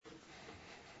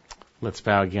Let's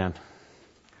bow again.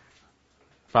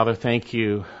 Father, thank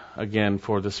you again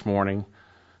for this morning.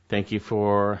 Thank you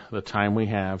for the time we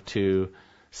have to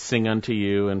sing unto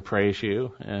you and praise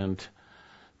you and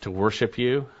to worship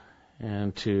you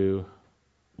and to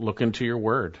look into your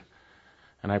word.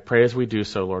 And I pray as we do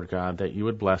so, Lord God, that you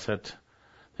would bless it,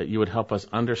 that you would help us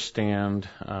understand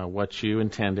what you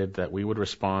intended, that we would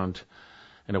respond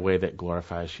in a way that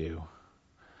glorifies you.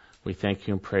 We thank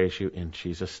you and praise you in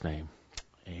Jesus' name.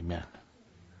 Amen.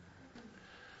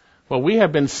 Well, we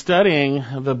have been studying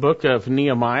the book of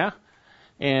Nehemiah,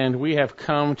 and we have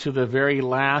come to the very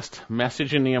last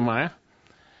message in Nehemiah.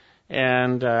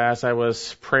 And as I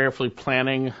was prayerfully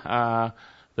planning the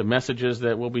messages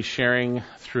that we'll be sharing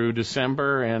through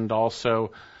December, and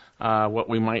also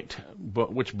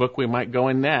which book we might go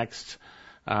in next,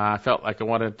 I felt like I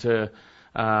wanted to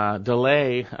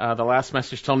delay the last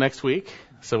message till next week.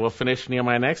 So we'll finish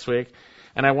Nehemiah next week.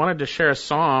 And I wanted to share a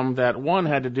psalm that, one,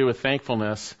 had to do with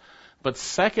thankfulness, but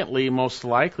secondly, most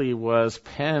likely was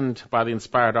penned by the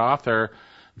inspired author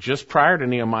just prior to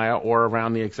Nehemiah or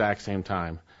around the exact same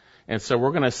time. And so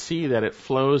we're going to see that it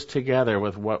flows together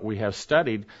with what we have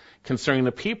studied concerning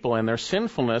the people and their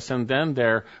sinfulness, and then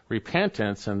their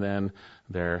repentance, and then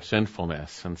their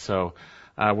sinfulness. And so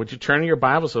would you turn your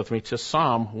Bibles with me to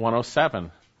Psalm 107?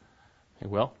 You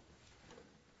will.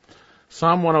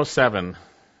 Psalm 107.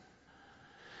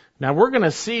 Now, we're going to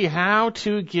see how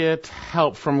to get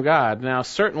help from God. Now,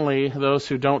 certainly, those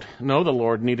who don't know the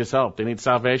Lord need His help. They need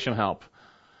salvation help.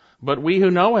 But we who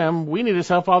know Him, we need His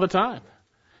help all the time.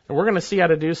 And we're going to see how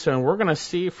to do so. And we're going to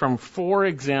see from 4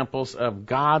 examples of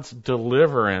God's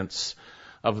deliverance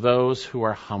of those who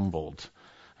are humbled.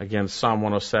 Again, Psalm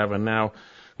 107. Now,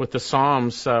 with the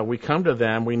Psalms, we come to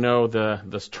them. We know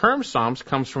the term Psalms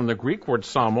comes from the Greek word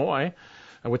psalmoi,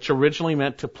 which originally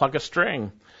meant to pluck a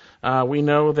string. We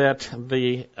know that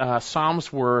the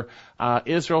Psalms were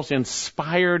Israel's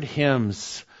inspired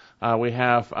hymns. We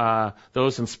have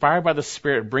those inspired by the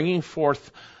Spirit bringing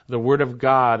forth the Word of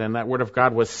God, and that Word of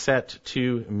God was set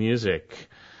to music.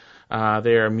 They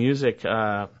are music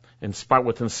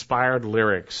with inspired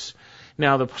lyrics.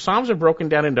 Now, the Psalms are broken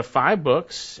down into 5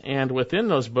 books, and within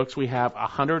those books we have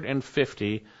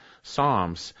 150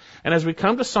 Psalms. And as we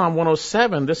come to Psalm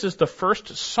 107, this is the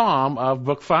first Psalm of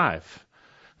Book 5.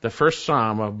 The first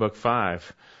Psalm of Book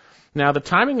 5. Now, the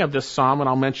timing of this Psalm, and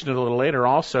I'll mention it a little later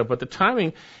also, but the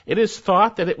timing, it is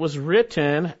thought that it was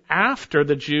written after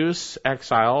the Jews'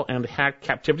 exile and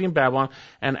captivity in Babylon,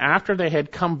 and after they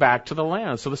had come back to the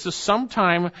land. So this is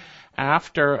sometime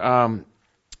after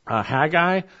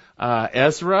Haggai,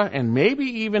 Ezra, and maybe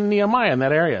even Nehemiah in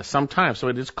that area, sometime. So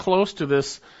it is close to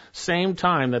this same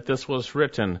time that this was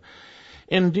written.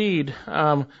 Indeed,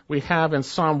 we have in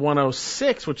Psalm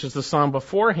 106, which is the psalm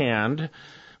beforehand,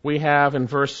 we have in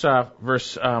verse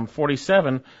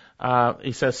 47,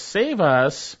 he says, "Save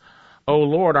us, O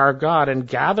Lord our God, and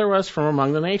gather us from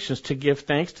among the nations to give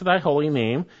thanks to thy holy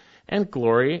name and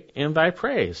glory in thy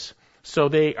praise." So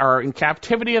they are in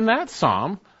captivity in that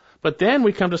psalm. But then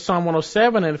we come to Psalm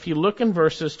 107, and if you look in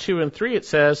verses 2 and 3, it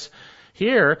says,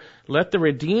 here, "Let the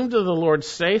redeemed of the Lord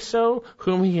say so,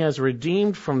 whom he has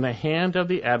redeemed from the hand of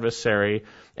the adversary,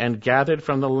 and gathered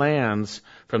from the lands,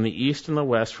 from the east and the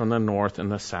west, from the north and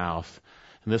the south."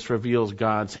 And this reveals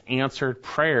God's answered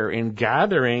prayer in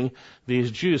gathering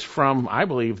these Jews from, I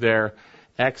believe, their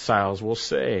exiles, we'll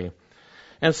say.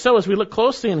 And so as we look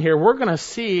closely in here, we're going to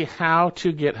see how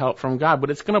to get help from God. But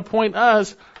it's going to point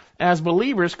us as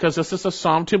believers, because this is a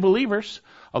psalm to believers,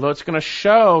 although it's going to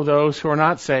show those who are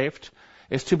not saved.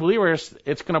 As to believers,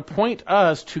 it's going to point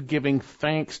us to giving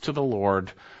thanks to the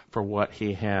Lord for what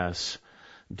He has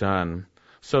done.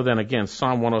 So then again,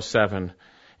 Psalm 107.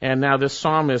 And now this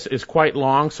psalm is quite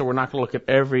long, so we're not going to look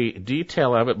at every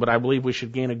detail of it, but I believe we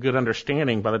should gain a good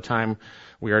understanding by the time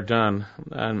we are done.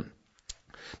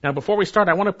 Now before we start,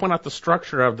 I want to point out the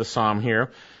structure of the psalm here.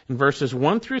 In verses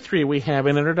 1 through 3, we have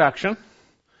an introduction.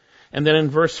 And then in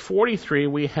verse 43,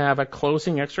 we have a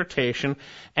closing exhortation.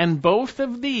 And both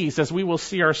of these, as we will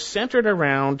see, are centered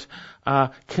around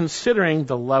considering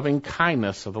the loving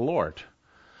kindness of the Lord.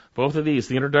 Both of these,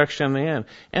 the introduction and the end.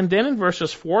 And then in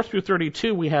verses 4 through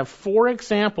 32, we have 4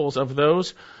 examples of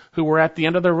those who were at the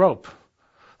end of their rope.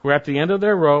 Who were at the end of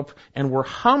their rope and were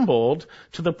humbled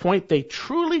to the point they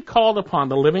truly called upon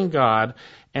the living God.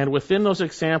 And within those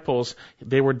examples,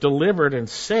 they were delivered and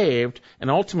saved, and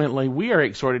ultimately we are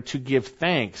exhorted to give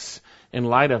thanks in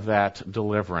light of that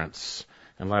deliverance.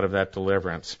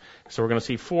 So we're going to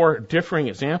see 4 differing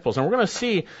examples, and we're going to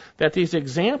see that these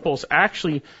examples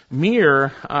actually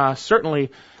mirror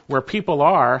certainly where people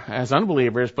are as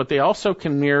unbelievers, but they also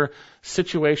can mirror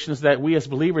situations that we as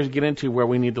believers get into where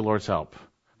we need the Lord's help.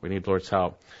 We need the Lord's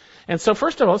help. And so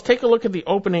first of all, let's take a look at the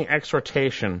opening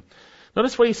exhortation.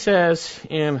 Notice what he says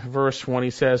in verse 1.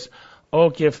 He says, "Oh,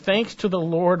 give thanks to the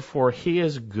Lord, for he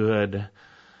is good,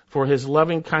 for his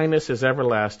loving kindness is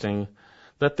everlasting.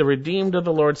 Let the redeemed of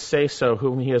the Lord say so,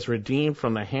 whom he has redeemed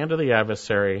from the hand of the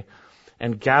adversary,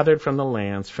 and gathered from the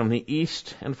lands, from the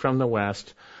east and from the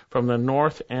west, from the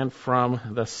north and from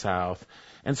the south."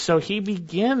 And so he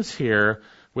begins here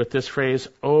with this phrase,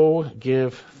 "Oh,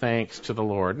 give thanks to the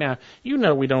Lord." Now, you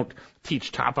know we don't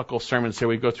teach topical sermons here.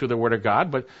 We go through the Word of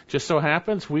God, but just so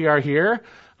happens we are here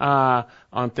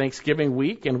on Thanksgiving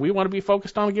week, and we want to be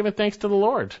focused on giving thanks to the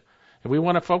Lord. And we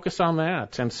want to focus on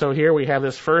that. And so here we have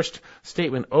this first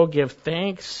statement, "Oh, give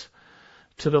thanks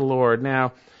to the Lord."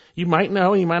 Now, you might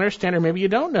know, you might understand, or maybe you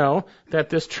don't know, that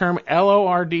this term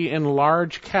L-O-R-D in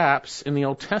large caps in the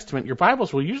Old Testament, your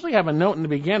Bibles will usually have a note in the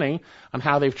beginning on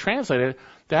how they've translated it.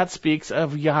 That speaks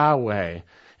of Yahweh.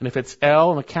 And if it's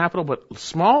L in the capital but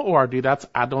small O-R-D, that's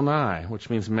Adonai, which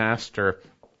means master.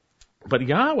 But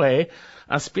Yahweh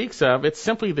speaks of, it's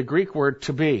simply the Greek word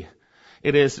to be.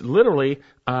 It is literally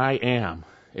I am.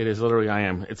 It is literally I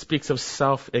am. It speaks of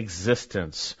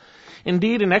self-existence.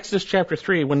 Indeed, in Exodus chapter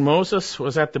 3, when Moses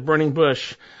was at the burning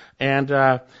bush and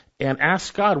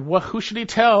asked God, who should he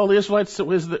tell the Israelites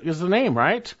is the name,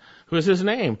 right? Who is his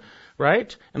name,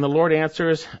 right? And the Lord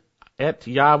answers, Et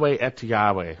Yahweh, et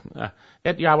Yahweh.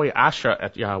 Et Yahweh, Asher,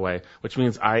 et Yahweh, which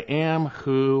means I am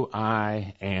who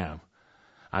I am.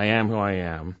 I am who I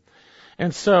am.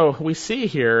 And so we see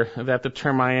here that the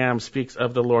term I am speaks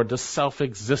of the Lord, the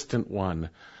self-existent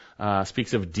one,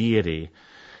 speaks of deity.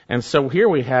 And so here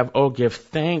we have, "Oh, give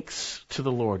thanks to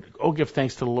the Lord." Oh, give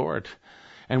thanks to the Lord.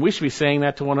 And we should be saying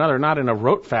that to one another, not in a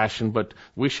rote fashion, but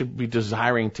we should be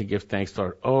desiring to give thanks to the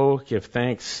Lord. Oh, give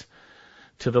thanks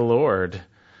to the Lord.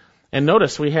 And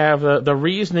notice we have the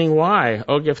reasoning why.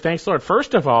 Oh, give thanks to the Lord.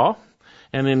 First of all,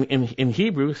 and in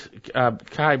Hebrew,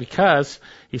 because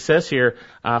he says here,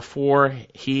 for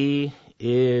he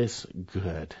is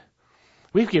good.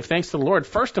 We give thanks to the Lord,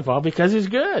 first of all, because he's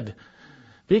good.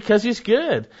 Because he's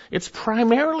good. It's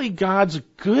primarily God's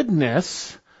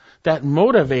goodness that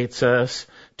motivates us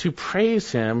to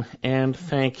praise him and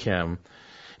thank him.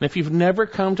 And if you've never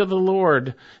come to the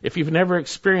Lord, if you've never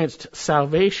experienced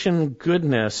salvation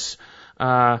goodness,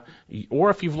 or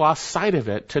if you've lost sight of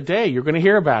it, today you're going to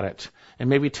hear about it. And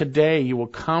maybe today you will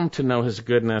come to know his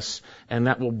goodness, and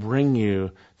that will bring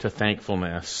you to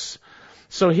thankfulness.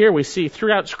 So here we see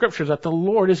throughout Scripture that the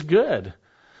Lord is good.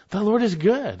 The Lord is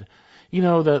good. You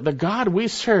know, the God we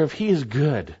serve, he is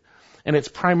good. And it's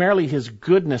primarily his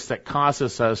goodness that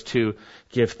causes us to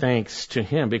give thanks to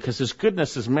him, because his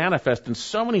goodness is manifest in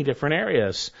so many different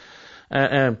areas.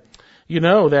 You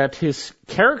know that his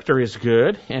character is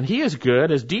good, and he is good.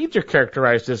 His deeds are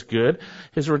characterized as good.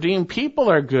 His redeemed people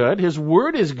are good. His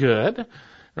word is good,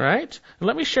 right? And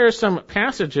let me share some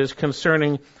passages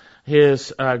concerning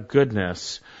his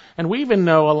goodness. And we even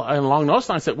know along those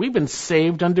lines that we've been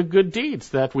saved unto good deeds,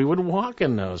 that we would walk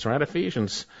in those, right?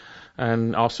 Ephesians,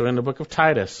 and also in the book of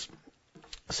Titus.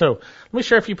 So let me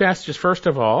share a few passages. First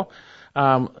of all,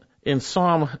 in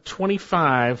Psalm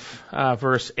 25,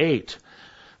 verse 8,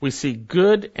 we see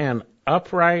good and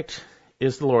upright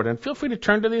is the Lord. And feel free to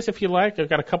turn to these if you like. I've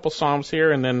got a couple Psalms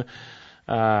here, and then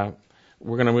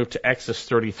we're going to move to Exodus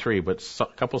 33, but a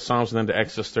couple Psalms and then to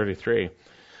Exodus 33.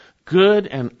 Good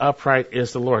and upright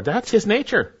is the Lord. That's his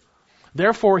nature.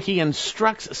 Therefore, he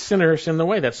instructs sinners in the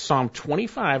way. That's Psalm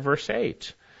 25, verse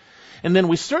 8. And then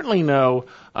we certainly know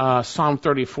Psalm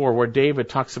 34, where David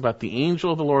talks about the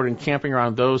angel of the Lord encamping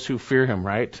around those who fear him,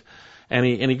 right? And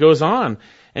he goes on,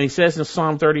 and he says in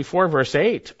Psalm 34, verse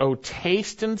 8, "Oh,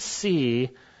 taste and see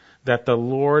that the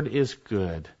Lord is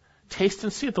good." Taste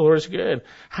and see that the Lord is good.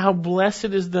 How blessed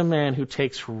is the man who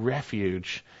takes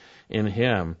refuge in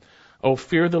him. Oh,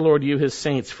 fear the Lord, you his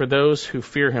saints, for those who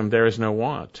fear him there is no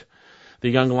want. The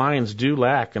young lions do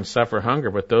lack and suffer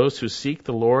hunger, but those who seek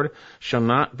the Lord shall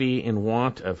not be in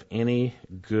want of any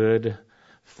good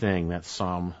thing. That's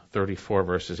Psalm 34,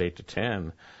 verses 8 to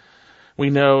 10. We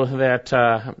know that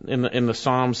in the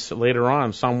Psalms later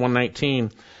on, Psalm 119,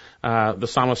 the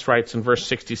psalmist writes in verse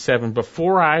 67,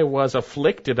 "Before I was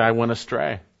afflicted, I went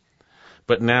astray,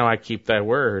 but now I keep thy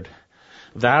word.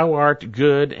 Thou art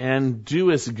good and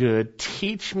doest good.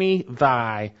 Teach me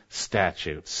thy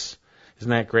statutes." Isn't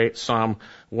that great? Psalm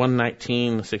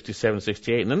 119, 67,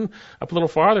 68. And then up a little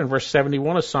farther in verse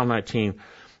 71 of Psalm 19,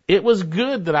 "It was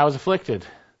good that I was afflicted,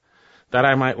 that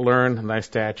I might learn thy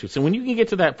statutes." And when you can get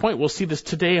to that point, we'll see this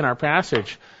today in our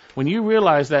passage. When you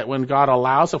realize that when God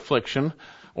allows affliction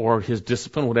or his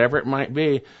discipline, whatever it might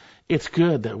be, it's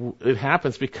good that it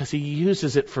happens because he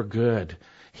uses it for good.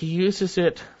 He uses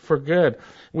it for good.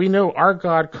 We know our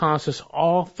God causes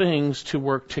all things to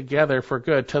work together for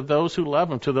good to those who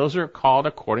love him, to those who are called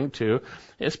according to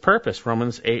his purpose.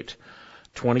 Romans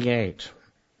 8:28.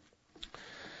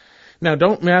 Now,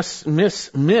 don't miss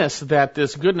that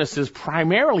this goodness is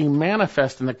primarily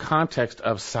manifest in the context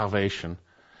of salvation.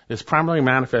 It's primarily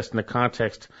manifest in the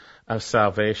context of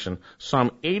salvation.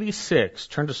 Psalm 86.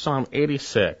 Turn to Psalm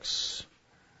 86.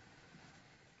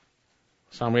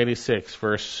 Psalm 86,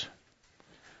 verse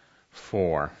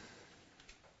 4.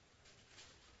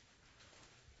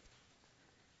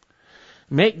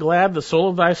 Make glad the soul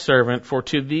of thy servant, for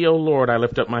to thee, O Lord, I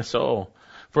lift up my soul.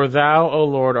 For thou, O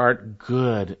Lord, art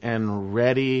good and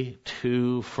ready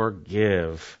to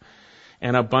forgive,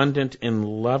 and abundant in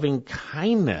loving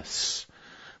kindness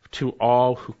to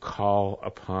all who call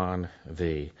upon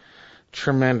thee.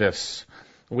 Tremendous.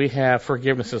 We have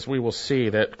forgiveness, as we will see,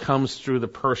 that comes through the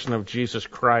person of Jesus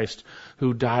Christ,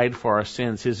 who died for our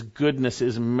sins. His goodness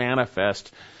is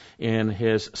manifest in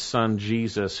his Son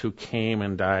Jesus, who came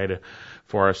and died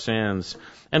for our sins.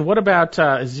 And what about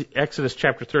Exodus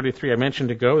chapter 33? I mentioned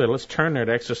to go there. Let's turn there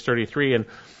to Exodus 33. And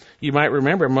you might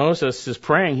remember Moses is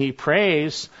praying. He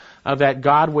prays that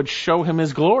God would show him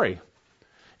his glory.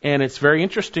 And it's very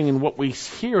interesting in what we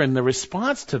hear in the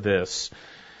response to this.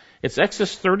 It's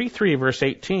Exodus 33, verse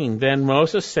 18. Then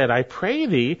Moses said, I pray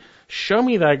thee, show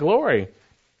me thy glory.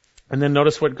 And then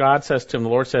notice what God says to him, the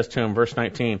Lord says to him, verse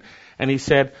 19. And he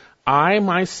said, I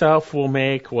myself will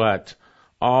make what?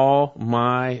 All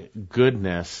my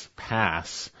goodness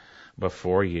pass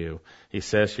before you. He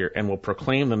says here, and will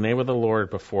proclaim the name of the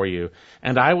Lord before you.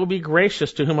 And I will be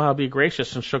gracious to whom I will be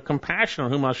gracious, and show compassion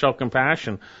on whom I shall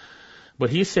compassion.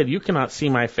 But he said, you cannot see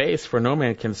my face, for no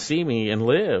man can see me and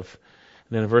live.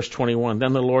 Then in verse 21,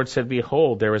 then the Lord said,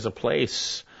 behold, there is a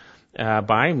place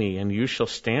by me, and you shall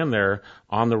stand there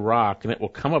on the rock, and it will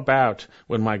come about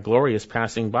when my glory is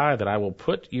passing by that I will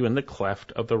put you in the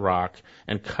cleft of the rock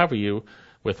and cover you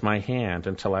with my hand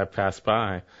until I pass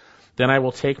by. Then I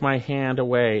will take my hand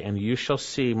away, and you shall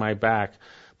see my back,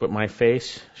 but my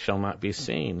face shall not be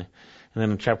seen. And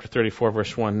then in chapter 34,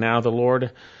 verse 1, now the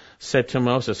Lord said to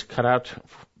Moses, cut out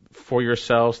for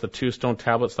yourselves the 2 stone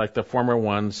tablets like the former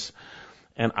ones,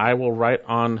 and I will write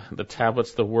on the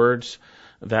tablets the words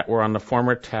that were on the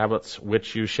former tablets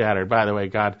which you shattered. By the way,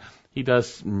 God, he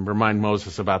does remind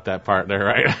Moses about that part there,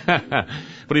 right?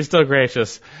 But he's still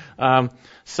gracious.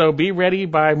 So be ready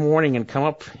by morning and come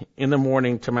up in the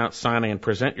morning to Mount Sinai and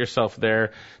present yourself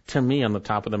there to me on the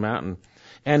top of the mountain.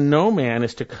 And no man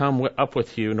is to come up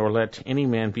with you, nor let any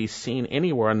man be seen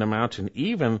anywhere on the mountain.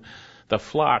 Even the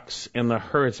flocks and the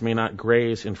herds may not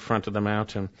graze in front of the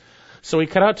mountain. So he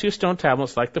cut out 2 stone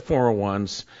tablets like the former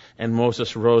ones, and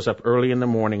Moses rose up early in the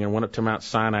morning and went up to Mount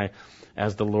Sinai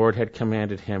as the Lord had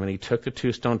commanded him, and he took the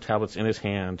 2 stone tablets in his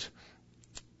hand.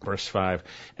 Verse 5,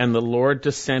 and the Lord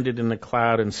descended in the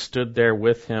cloud and stood there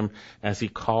with him as he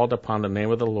called upon the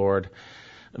name of the Lord.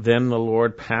 Then the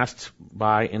Lord passed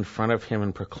by in front of him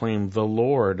and proclaimed, the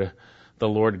Lord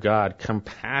God,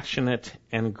 compassionate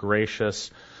and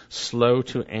gracious, slow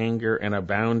to anger and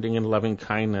abounding in loving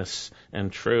kindness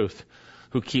and truth,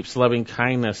 who keeps loving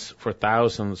kindness for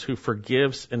thousands, who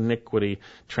forgives iniquity,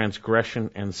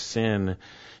 transgression, and sin.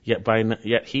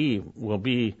 Yet he will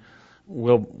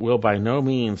by no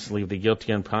means leave the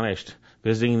guilty unpunished,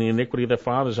 visiting the iniquity of the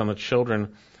fathers on the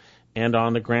children and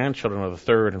on the grandchildren of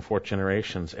the 3rd and 4th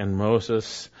generations. And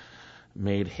Moses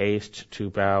made haste to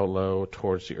bow low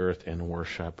towards the earth and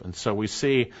worship. And so we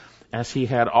see, as he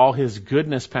had all his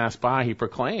goodness pass by, he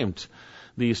proclaimed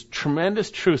these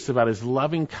tremendous truths about his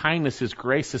loving kindness, his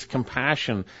grace, his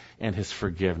compassion, and his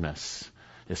forgiveness.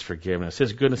 His forgiveness.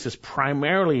 His goodness is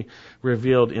primarily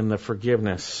revealed in the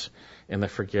forgiveness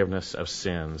of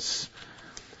sins.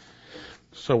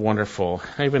 So wonderful.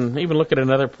 I even look at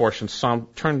another portion.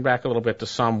 Turn back a little bit to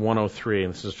Psalm 103.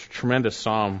 And this is a tremendous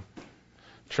psalm.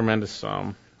 Psalm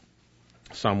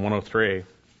 103.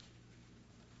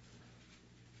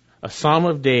 A psalm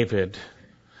of David.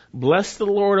 Bless the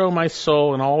Lord, O my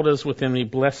soul, and all that is within me.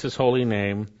 Bless his holy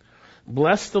name.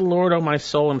 Bless the Lord, O my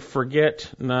soul, and forget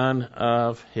none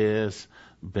of his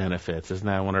benefits. Isn't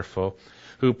that wonderful?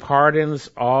 Who pardons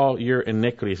all your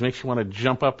iniquities. Makes you want to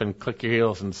jump up and click your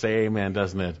heels and say amen,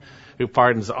 doesn't it? Who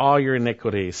pardons all your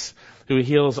iniquities. Who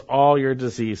heals all your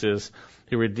diseases.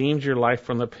 Who redeems your life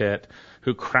from the pit.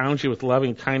 Who crowns you with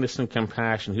loving kindness and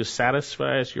compassion. Who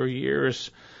satisfies your years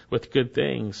with good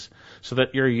things, so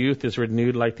that your youth is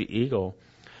renewed like the eagle.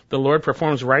 The Lord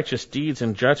performs righteous deeds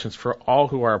and judgments for all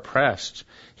who are oppressed.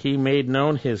 He made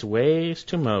known his ways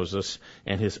to Moses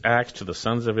and his acts to the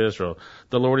sons of Israel.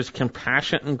 The Lord is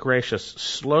compassionate and gracious,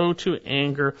 slow to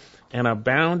anger, and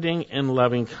abounding in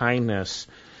loving kindness.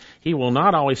 He will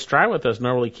not always strive with us,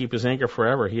 nor will he keep his anger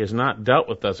forever. He has not dealt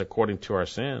with us according to our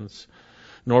sins,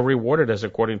 nor rewarded us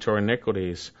according to our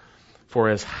iniquities. For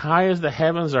as high as the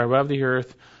heavens are above the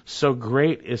earth, so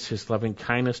great is his loving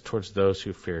kindness towards those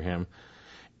who fear him.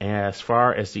 As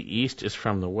far as the east is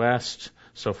from the west,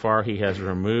 so far he has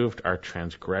removed our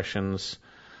transgressions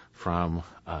from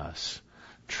us.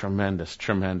 Tremendous,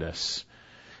 tremendous.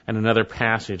 And another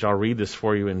passage, I'll read this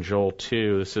for you in Joel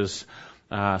 2. This is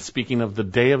speaking of the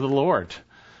day of the Lord.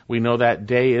 We know that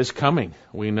day is coming.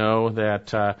 We know that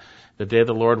the day of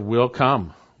the Lord will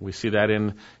come. We see that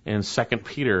in 2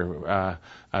 Peter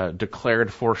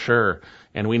declared for sure.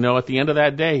 And we know at the end of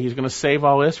that day, he's going to save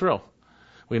all Israel.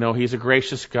 We know he's a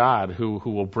gracious God who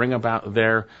will bring about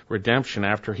their redemption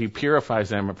after he purifies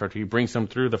them, after he brings them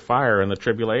through the fire and the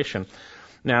tribulation.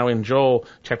 Now in Joel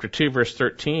chapter 2 verse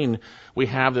 13, we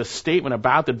have this statement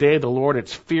about the day of the Lord.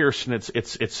 It's fierce and it's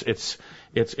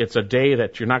a day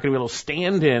that you're not going to be able to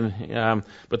stand in.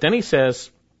 But then he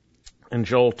says in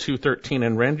Joel 2:13,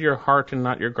 and rend your heart and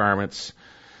not your garments.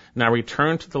 Now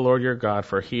return to the Lord your God,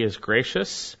 for he is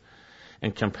gracious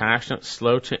and compassionate,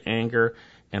 slow to anger,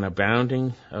 and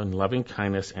abounding in loving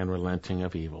kindness and relenting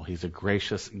of evil. He's a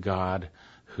gracious God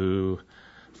who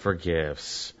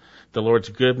forgives. The Lord's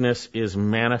goodness is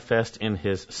manifest in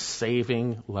his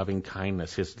saving loving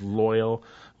kindness, his loyal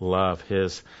love,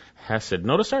 his hesed.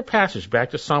 Notice our passage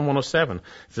back to Psalm 107. It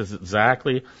says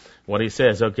exactly what he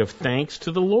says. Oh, give thanks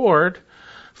to the Lord,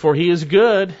 for he is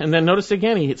good. And then notice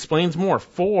again, he explains more.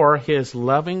 For his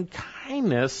loving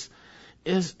kindness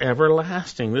is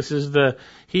everlasting. This is the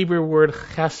Hebrew word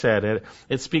chesed.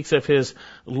 It speaks of his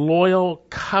loyal,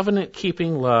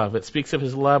 covenant-keeping love. It speaks of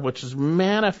his love which is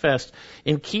manifest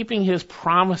in keeping his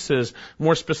promises,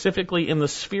 more specifically in the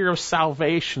sphere of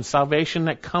salvation, salvation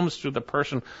that comes through the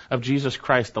person of Jesus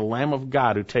Christ, the Lamb of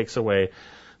God who takes away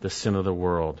the sin of the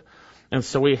world. And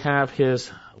so we have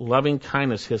his loving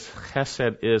kindness, his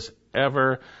chesed is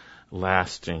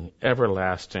everlasting,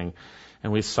 everlasting.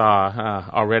 And we saw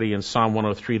already in Psalm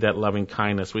 103 that loving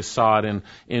kindness. We saw it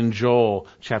in Joel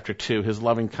chapter 2, his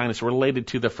loving kindness related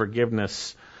to the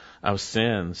forgiveness of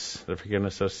sins, the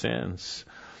forgiveness of sins.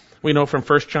 We know from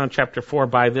 1 John chapter 4,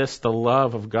 by this the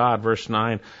love of God, verse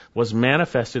 9, was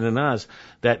manifested in us,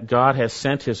 that God has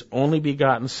sent his only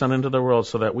begotten Son into the world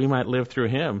so that we might live through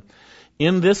him.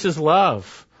 In this is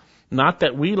love. Not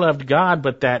that we loved God,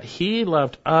 but that he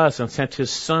loved us and sent his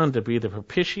Son to be the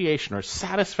propitiation or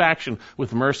satisfaction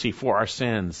with mercy for our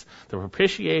sins. The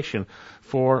propitiation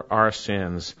for our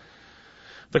sins.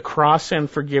 The cross and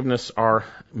forgiveness are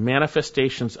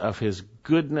manifestations of his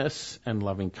goodness and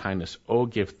loving kindness. Oh,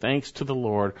 give thanks to the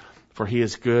Lord, for he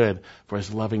is good, for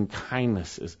his loving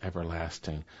kindness is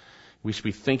everlasting. We should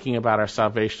be thinking about our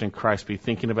salvation in Christ, be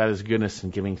thinking about his goodness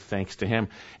and giving thanks to him.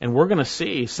 And we're going to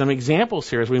see some examples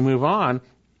here as we move on,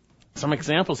 some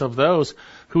examples of those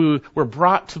who were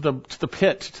brought to the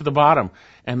pit, to the bottom,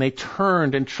 and they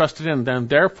turned and trusted in them.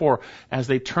 Therefore, as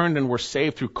they turned and were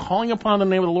saved through calling upon the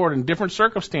name of the Lord in different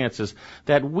circumstances,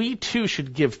 that we too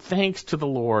should give thanks to the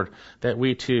Lord, that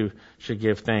we too should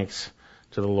give thanks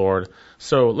to the Lord.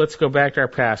 So let's go back to our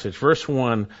passage. Verse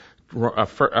 1,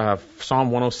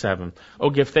 Psalm 107. Oh,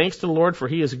 give thanks to the Lord, for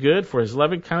he is good, for his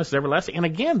loving kindness is everlasting. And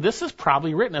again, this is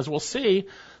probably written, as we'll see,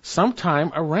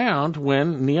 sometime around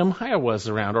when Nehemiah was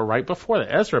around, or right before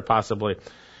that, Ezra possibly.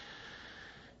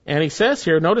 And he says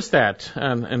here, notice that,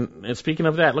 and speaking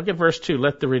of that, look at verse 2.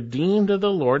 Let the redeemed of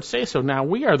the Lord say so. Now,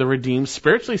 we are the redeemed,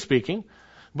 spiritually speaking,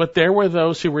 but there were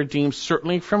those who were redeemed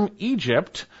certainly from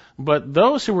Egypt, but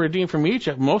those who were redeemed from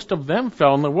Egypt, most of them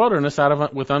fell in the wilderness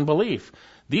with unbelief.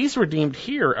 These redeemed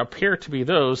here appear to be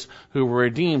those who were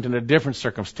redeemed in a different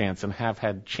circumstance and have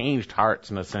had changed hearts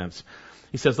in a sense.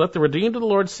 He says, let the redeemed of the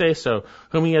Lord say so,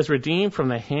 whom he has redeemed from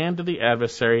the hand of the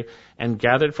adversary and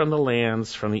gathered from the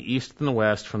lands, from the east and the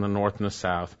west, from the north and the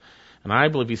south. And I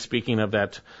believe he's speaking of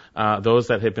that those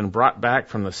that had been brought back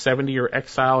from the 70-year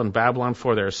exile in Babylon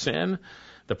for their sin.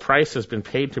 The price has been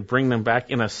paid to bring them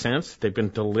back in a sense. They've been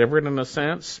delivered in a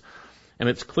sense. And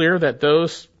it's clear that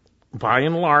those, by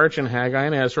and large, in Haggai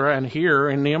and Ezra and here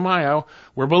in Nehemiah,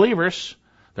 were believers.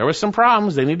 There were some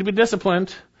problems. They need to be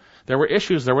disciplined. There were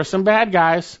issues. There were some bad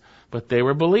guys, but they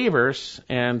were believers,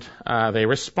 and they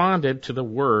responded to the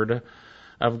word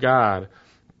of God.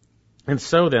 And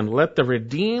so then, let the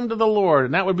redeemed of the Lord,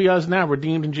 and that would be us now,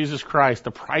 redeemed in Jesus Christ,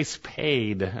 the price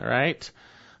paid, right?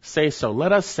 Say so.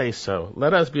 Let us say so.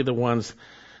 Let us be the ones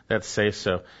that say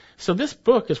so. So this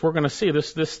book, as we're going to see,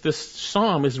 this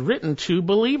psalm is written to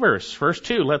believers. Verse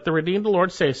 2, let the redeemed of the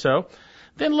Lord say so.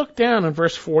 Then look down in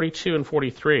verse 42 and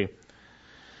 43.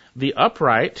 The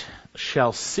upright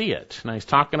shall see it. Now he's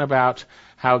talking about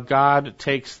how God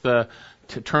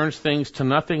turns things to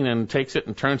nothing and takes it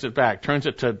and turns it back, turns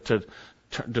it to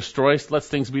destroys, lets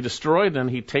things be destroyed, and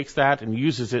he takes that and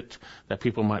uses it that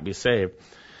people might be saved.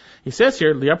 He says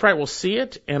here, the upright will see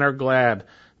it and are glad,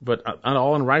 but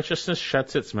all unrighteousness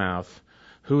shuts its mouth.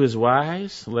 Who is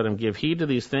wise? Let him give heed to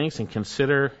these things and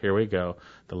consider, here we go,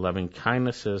 the loving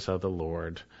kindnesses of the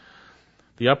Lord.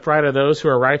 The upright are those who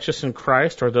are righteous in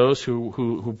Christ, or those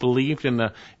who believed in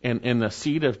the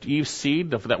seed of Eve's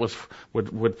seed that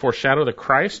would foreshadow the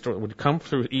Christ, or would come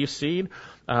through Eve's seed.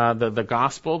 The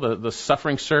gospel, the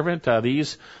suffering servant.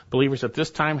 These believers at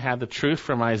this time had the truth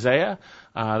from Isaiah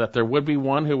that there would be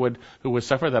one who would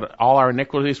suffer, that all our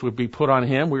iniquities would be put on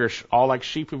him. We are all like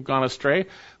sheep who've gone astray,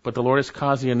 but the Lord has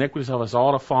caused the iniquities of us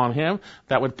all to fall on him.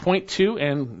 That would point to,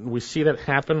 and we see that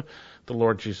happen, the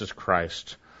Lord Jesus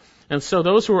Christ. And so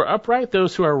those who are upright,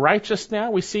 those who are righteous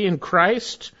now, we see in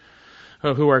Christ,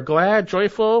 who are glad,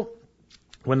 joyful,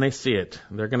 when they see it.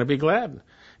 They're going to be glad.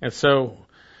 And so,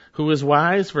 who is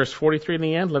wise? Verse 43 in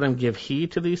the end, let him give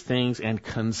heed to these things and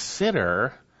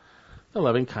consider the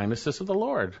loving kindnesses of the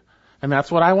Lord. And that's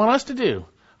what I want us to do.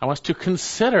 I want us to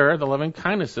consider the loving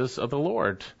kindnesses of the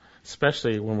Lord,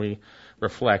 especially when we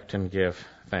reflect and give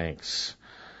thanks.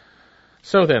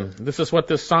 So then, this is what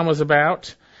this psalm is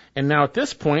about. And now at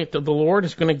this point, the Lord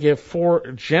is going to give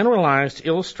 4 generalized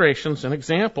illustrations and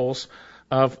examples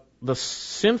of the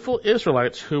sinful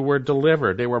Israelites who were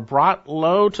delivered. They were brought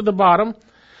low to the bottom.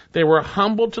 They were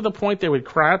humbled to the point they would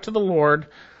cry out to the Lord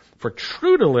for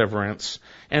true deliverance,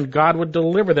 and God would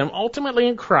deliver them ultimately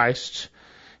in Christ.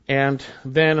 And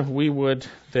then we would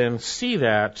then see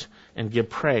that and give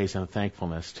praise and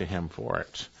thankfulness to Him for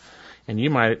it. And you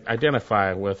might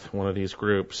identify with one of these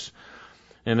groups.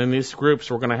 And in these groups,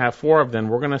 we're going to have 4 of them.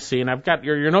 We're going to see, and I've got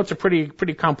your notes are pretty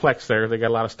complex there. They got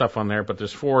a lot of stuff on there, but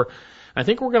there's 4. I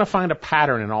think we're going to find a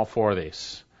pattern in all 4 of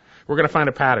these. We're going to find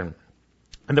a pattern.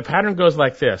 And the pattern goes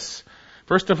like this.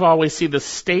 First of all, we see the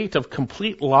state of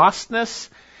complete lostness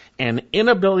and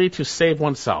inability to save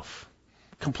oneself.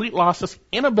 Complete lostness,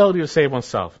 inability to save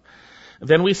oneself.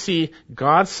 Then we see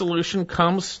God's solution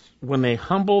comes when they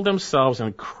humble themselves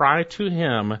and cry to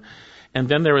Him. And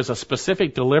then there is a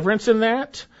specific deliverance in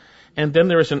that. And then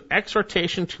there is an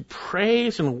exhortation to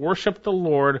praise and worship the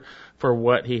Lord for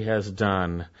what He has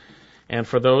done. And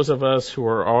for those of us who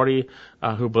are already,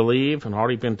 who believe and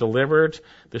already been delivered,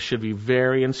 this should be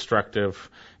very instructive.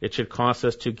 It should cause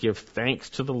us to give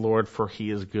thanks to the Lord, for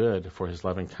He is good, for His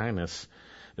loving kindness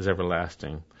is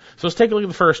everlasting. So let's take a look at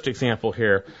the first example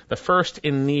here. The first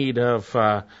in need of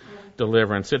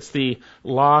deliverance. It's the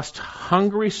lost,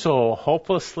 hungry soul,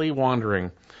 hopelessly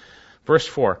wandering. Verse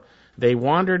 4, they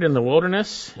wandered in the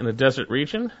wilderness, in a desert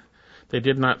region. They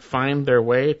did not find their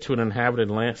way to an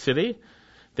inhabited city.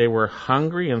 They were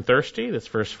hungry and thirsty. That's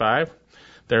verse 5.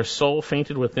 Their soul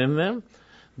fainted within them.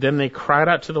 Then they cried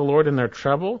out to the Lord in their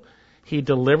trouble. He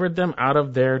delivered them out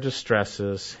of their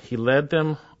distresses. He led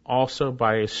them also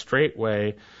by a straight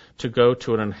way to go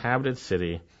to an inhabited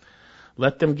city.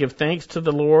 Let them give thanks to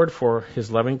the Lord for His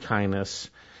loving kindness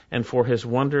and for His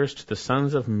wonders to the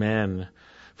sons of men.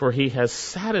 For He has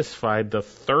satisfied the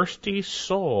thirsty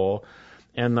soul,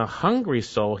 and the hungry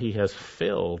soul He has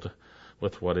filled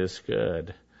with what is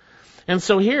good. And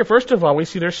so here, first of all, we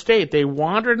see their state. They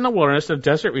wandered in the wilderness, the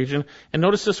desert region, and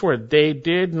notice this word, they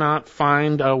did not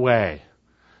find a way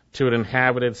to an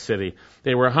inhabited city.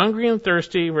 They were hungry and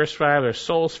thirsty, verse 5, their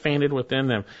souls fainted within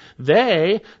them.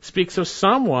 They speaks of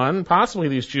someone, possibly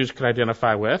these Jews could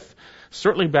identify with,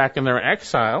 certainly back in their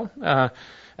exile,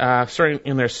 certainly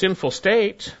in their sinful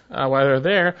state while they're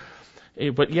there.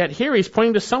 But yet here he's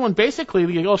pointing to someone, basically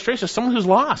the illustration is someone who's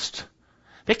lost.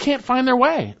 They can't find their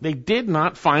way. They did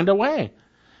not find a way.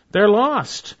 They're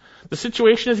lost. The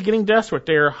situation is getting desperate.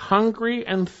 They are hungry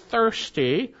and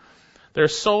thirsty. Their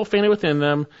soul fainted within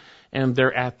them, and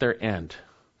they're at their end.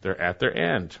 They're at their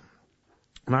end.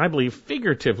 And I believe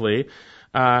figuratively,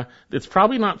 it's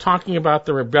probably not talking about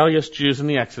the rebellious Jews in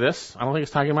the Exodus. I don't think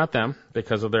it's talking about them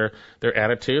because of their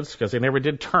attitudes, because they never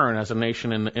did turn as a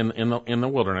nation in the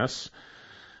wilderness.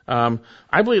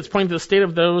 I believe it's pointing to the state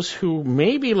of those who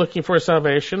may be looking for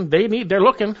salvation. They're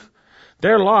looking.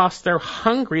 They're lost. They're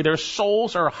hungry. Their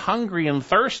souls are hungry and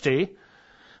thirsty,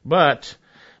 but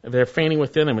they're fainting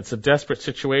within them. It's a desperate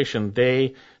situation.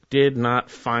 They did not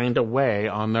find a way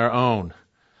on their own.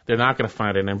 They're not going to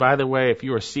find it. And by the way, if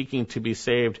you are seeking to be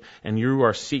saved and you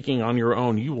are seeking on your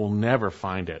own, you will never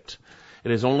find it.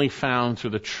 It is only found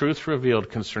through the truth revealed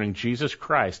concerning Jesus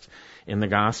Christ in the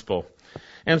gospel.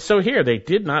 And so here, they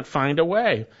did not find a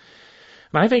way.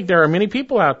 And I think there are many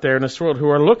people out there in this world who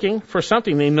are looking for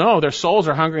something. They know their souls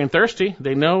are hungry and thirsty.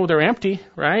 They know they're empty,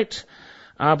 right?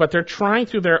 But they're trying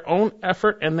through their own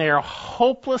effort, and they are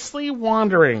hopelessly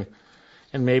wandering.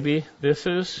 And maybe this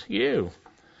is you.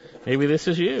 Maybe this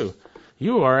is you.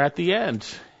 You are at the end.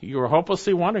 You are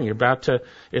hopelessly wandering. You're about to,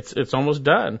 it's almost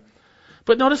done.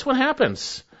 But notice what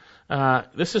happens.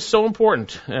 This is so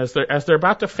important. As they're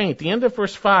about to faint, the end of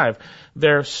verse 5,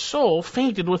 their soul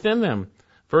fainted within them.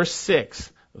 Verse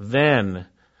 6, then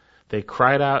they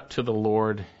cried out to the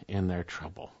Lord in their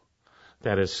trouble.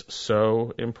 That is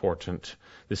so important.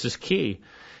 This is key.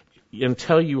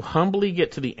 Until you humbly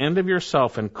get to the end of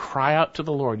yourself and cry out to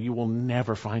the Lord, you will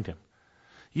never find Him.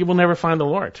 You will never find the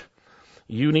Lord.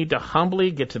 You need to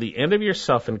humbly get to the end of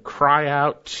yourself and cry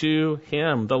out to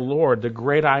Him, the Lord, the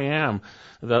great I am,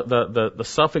 the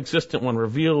self-existent one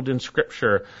revealed in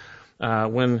Scripture.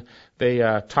 When they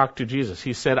talked to Jesus,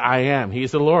 He said, I am.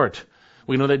 He's the Lord.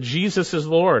 We know that Jesus is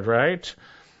Lord, right?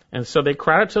 And so they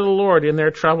cried out to the Lord in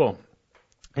their trouble.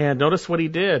 And notice what He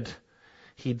did.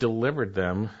 He delivered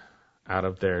them out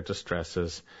of their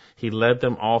distresses. He led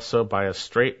them also by a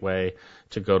straight way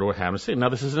to go to a habited city. Now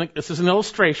this is an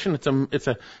illustration. It's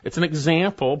an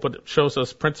example, but it shows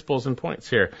us principles and points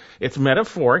here. It's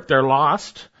metaphoric. They're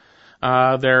lost.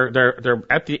 They're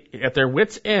at their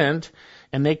wits' end,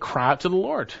 and they cry out to the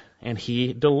Lord, and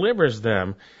He delivers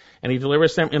them, and He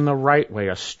delivers them in the right way,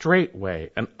 a straight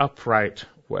way, an upright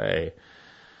way.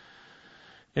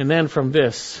 And then from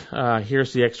this,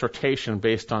 here's the exhortation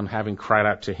based on having cried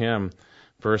out to Him.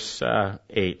 Verse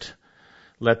 8,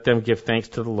 let them give thanks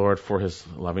to the Lord for His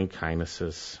loving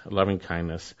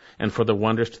kindness, and for the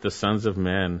wonders to the sons of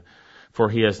men, for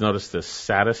He has noticed this,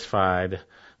 satisfied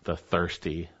the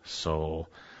thirsty soul,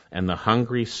 and the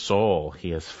hungry soul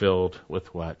He has filled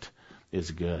with what is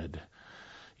good.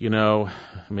 You know,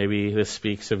 maybe this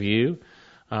speaks of you.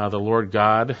 The Lord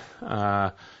God,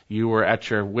 you were at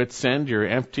your wits' end, you're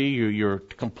empty, you're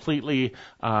completely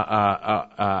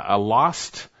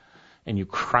lost, and you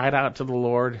cried out to the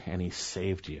Lord, and He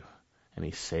saved you. And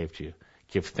He saved you.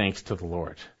 Give thanks to the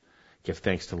Lord. Give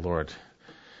thanks to the Lord.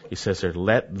 He says there,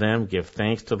 let them give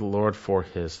thanks to the Lord for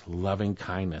His loving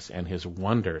kindness and His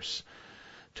wonders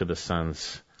to the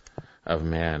sons of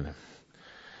men.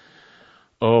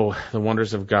 Oh, the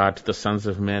wonders of God to the sons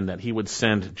of men, that He would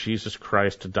send Jesus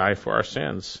Christ to die for our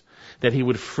sins, that He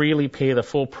would freely pay the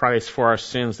full price for our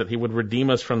sins, that He would redeem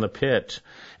us from the pit,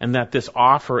 and that this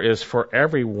offer is for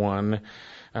everyone,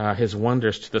 His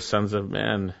wonders to the sons of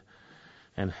men.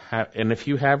 And if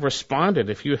you have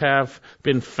responded, if you have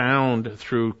been found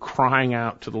through crying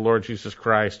out to the Lord Jesus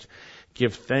Christ,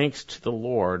 give thanks to the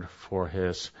Lord for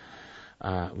His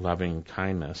loving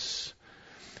kindness.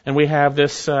 And we have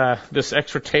this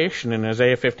exhortation in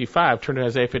Isaiah 55. Turn to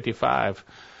Isaiah 55.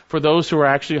 For those who are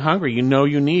actually hungry, you know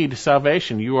you need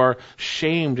salvation. You are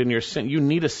shamed in your sin. You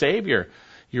need a Savior.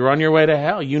 You're on your way to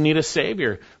hell. You need a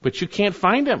Savior. But you can't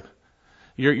find Him.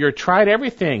 You're tried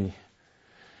everything.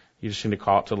 You just need to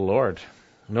call it to the Lord.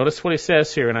 Notice what He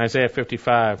says here in Isaiah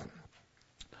 55.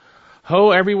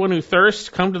 Ho, everyone who thirsts,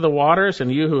 come to the waters,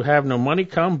 and you who have no money,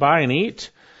 come buy and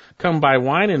eat. Come buy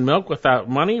wine and milk without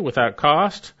money, without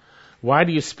cost. Why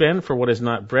do you spend for what is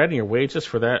not bread, and your wages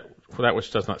for that which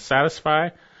does not satisfy?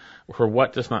 For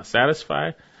what does not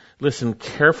satisfy? Listen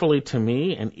carefully to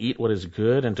me and eat what is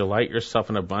good, and delight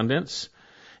yourself in abundance.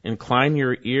 Incline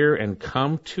your ear and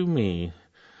come to me.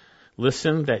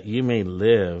 Listen that you may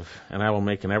live, and I will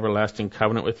make an everlasting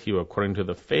covenant with you according to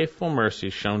the faithful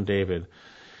mercy shown David.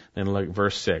 Then look,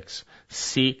 verse 6.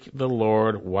 Seek the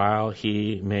Lord while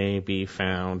He may be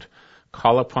found.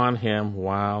 Call upon Him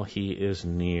while He is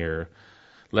near.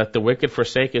 Let the wicked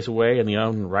forsake his way, and the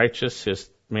unrighteous his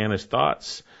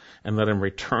thoughts, and let him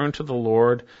return to the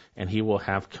Lord, and He will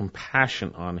have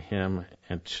compassion on him,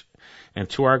 and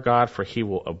to our God, for He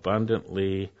will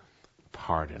abundantly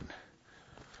pardon.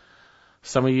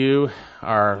 Some of you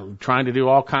are trying to do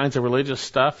all kinds of religious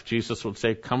stuff. Jesus would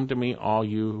say, come to me, all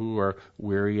you who are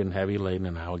weary and heavy laden,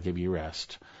 and I will give you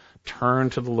rest.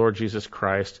 Turn to the Lord Jesus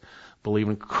Christ. Believe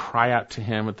and cry out to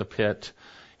Him at the pit.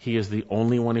 He is the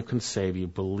only one who can save you.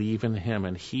 Believe in Him,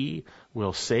 and He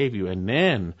will save you. And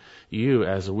then you,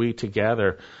 as we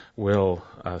together, will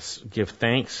give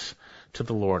thanks to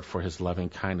the Lord for His loving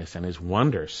kindness and His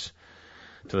wonders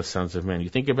to the sons of men. You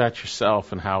think about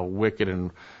yourself and how wicked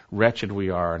and wretched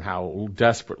we are and how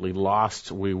desperately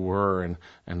lost we were,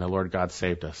 and the Lord God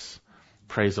saved us.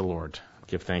 Praise the Lord.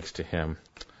 Give thanks to Him.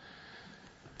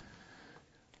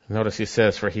 Notice he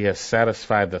says, for he has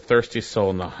satisfied the thirsty soul,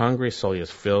 and the hungry soul he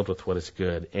has filled with what is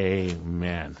good.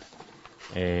 Amen.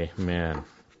 Amen.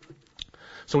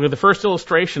 So we have the first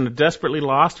illustration, a desperately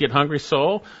lost yet hungry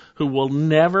soul who will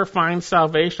never find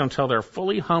salvation until they're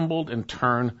fully humbled and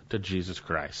turn to Jesus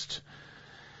Christ.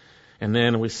 And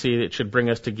then we see it should bring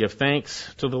us to give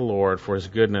thanks to the Lord for his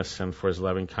goodness and for his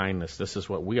loving kindness. This is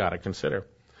what we ought to consider.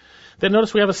 Then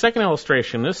notice we have a second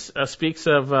illustration. This speaks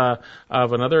of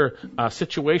another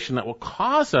situation that will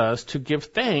cause us to give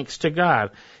thanks to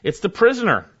God. It's the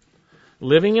prisoner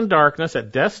living in darkness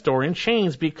at death's door in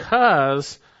chains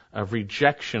because of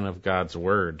rejection of God's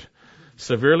word,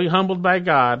 severely humbled by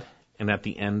God and at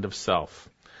the end of self.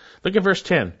 Look at verse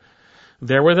 10.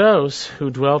 There were those who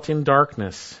dwelt in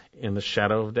darkness in the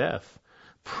shadow of death,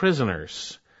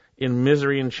 prisoners in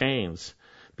misery and chains,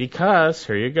 because,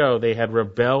 here you go, they had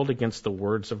rebelled against the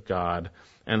words of God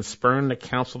and spurned the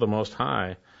counsel of the Most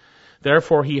High.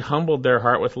 Therefore he humbled their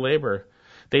heart with labor.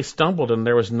 They stumbled, and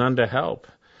there was none to help.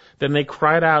 Then they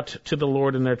cried out to the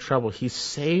Lord in their trouble. He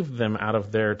saved them out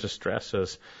of their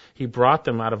distresses. He brought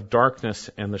them out of darkness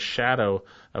and the shadow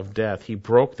of death. He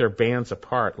broke their bands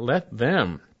apart. Let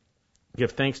them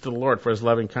give thanks to the Lord for his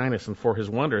loving kindness and for his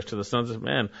wonders to the sons of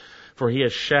men. For he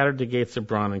has shattered the gates of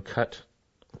bronze and cut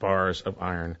bars of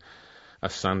iron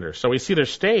asunder. So we see their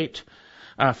state.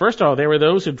 First of all, they were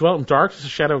those who dwelt in darkness, the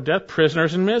shadow of death,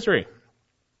 prisoners in misery.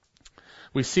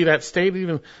 We see that state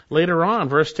even later on,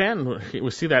 verse 10.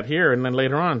 We see that here, and then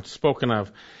later on spoken of.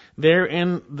 They're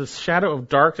in the shadow of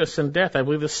darkness and death. I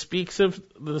believe this speaks of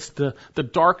the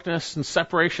darkness and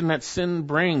separation that sin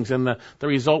brings and the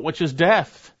result, which is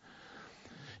death.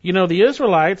 You know, the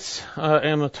Israelites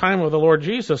in the time of the Lord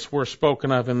Jesus were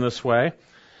spoken of in this way.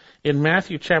 In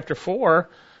Matthew chapter 4,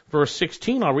 verse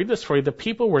 16, I'll read this for you. The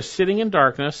people were sitting in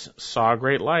darkness, saw a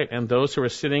great light, and those who were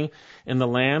sitting in the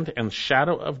land and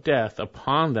shadow of death,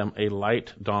 upon them a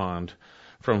light dawned.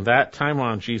 From that time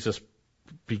on, Jesus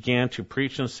began to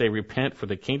preach and say, repent, for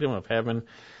the kingdom of heaven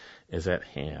is at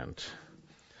hand.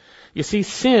 You see,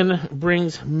 sin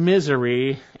brings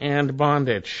misery and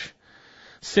bondage.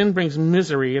 Sin brings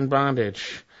misery and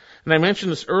bondage. And I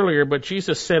mentioned this earlier, but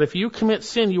Jesus said, if you commit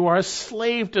sin, you are a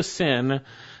slave to sin,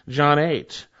 John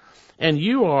 8. And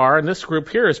you are, and this group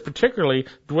here is particularly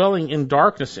dwelling in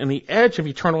darkness in the edge of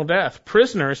eternal death,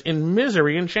 prisoners in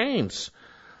misery and chains.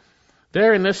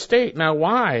 They're in this state. Now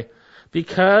why?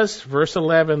 Because, verse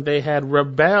 11, they had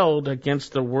rebelled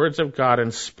against the words of God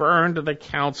and spurned the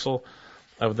counsel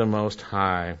of the Most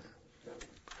High.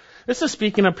 This is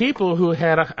speaking of people who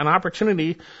had an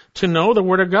opportunity to know the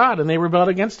Word of God, and they rebelled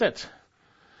against it.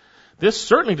 This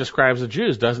certainly describes the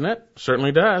Jews, doesn't it?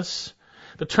 Certainly does.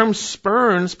 The term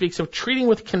spurn speaks of treating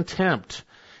with contempt,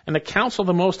 and the counsel of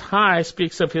the Most High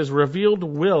speaks of his revealed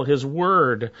will, his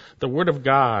Word, the Word of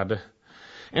God.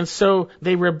 And so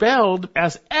they rebelled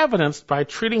as evidenced by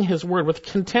treating his Word with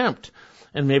contempt.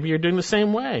 And maybe you're doing the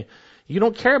same way. You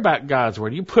don't care about God's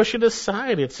Word. You push it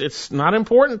aside. It's not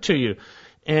important to you.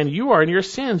 And you are in your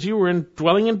sins. You were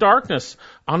dwelling in darkness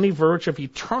on the verge of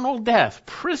eternal death,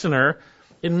 prisoner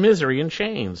in misery and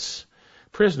chains.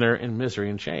 Prisoner in misery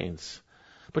and chains.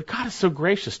 But God is so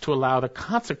gracious to allow the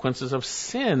consequences of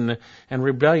sin and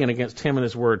rebellion against him and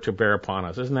his word to bear upon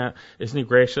us. Isn't he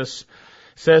gracious? It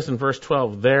says in verse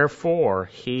 12, therefore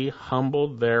he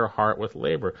humbled their heart with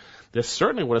labor. This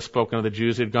certainly would have spoken of the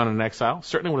Jews who had gone into exile.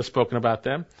 Certainly would have spoken about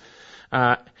them.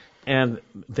 And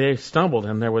they stumbled,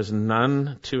 and there was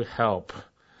none to help.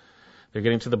 They're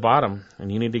getting to the bottom,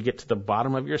 and you need to get to the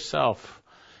bottom of yourself.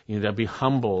 You need to be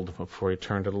humbled before you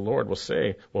turn to the Lord, we'll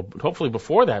say. Well, hopefully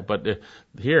before that, but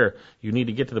here, you need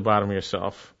to get to the bottom of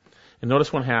yourself. And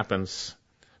notice what happens.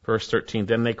 Verse 13,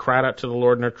 then they cried out to the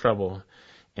Lord in their trouble,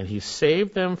 and he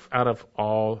saved them out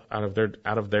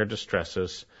of their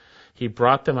distresses. He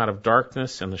brought them out of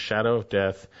darkness and the shadow of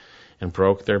death, and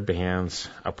broke their bands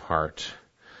apart.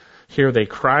 Here they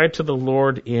cried to the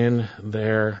Lord in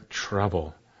their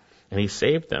trouble, and he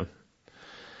saved them.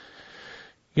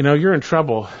 You know, you're in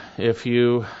trouble if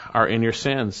you are in your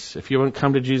sins. If you haven't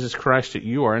come to Jesus Christ,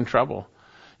 you are in trouble.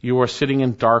 You are sitting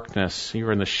in darkness.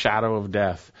 You're in the shadow of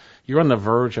death. You're on the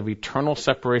verge of eternal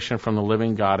separation from the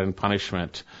living God and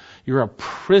punishment. You're a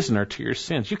prisoner to your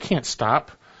sins. You can't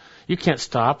stop. You can't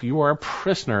stop. You are a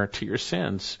prisoner to your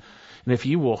sins. And if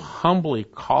you will humbly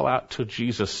call out to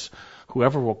Jesus,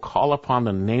 whoever will call upon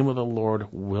the name of the Lord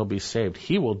will be saved.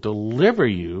 He will deliver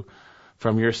you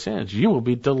from your sins. You will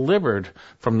be delivered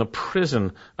from the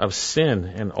prison of sin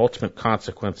and ultimate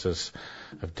consequences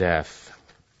of death.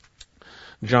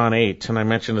 John 8, and I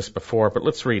mentioned this before, but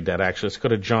let's read that actually. Let's go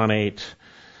to John 8,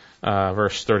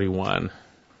 verse 31.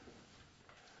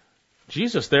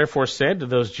 Jesus therefore said to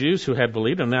those Jews who had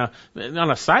believed him. Now,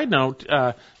 on a side note,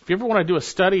 if you ever want to do a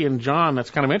study in John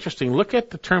that's kind of interesting, look at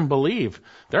the term believe.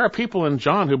 There are people in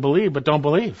John who believe but don't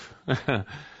believe.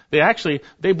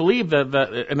 They believe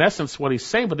that in essence what he's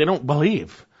saying, but they don't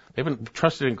believe. They haven't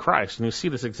trusted in Christ. And you see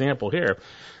this example here.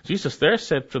 Jesus there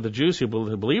said to the Jews who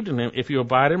believed in him, if you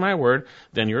abide in my word,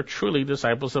 then you're truly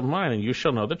disciples of mine, and you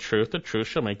shall know the truth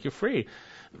shall make you free.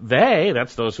 They,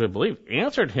 that's those who have believed,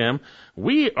 answered him,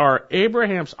 we are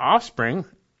Abraham's offspring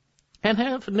and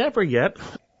have never yet,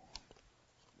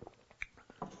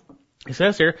 he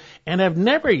says here, and have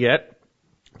never yet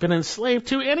been enslaved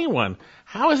to anyone.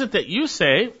 How is it that you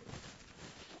say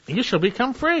you shall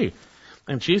become free?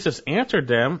 And Jesus answered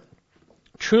them,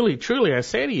 truly, truly, I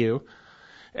say to you,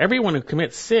 everyone who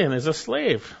commits sin is a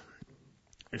slave.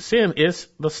 Sin is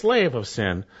the slave of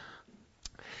sin.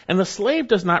 And the slave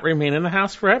does not remain in the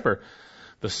house forever.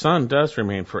 The Son does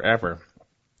remain forever.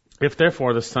 If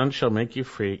therefore the Son shall make you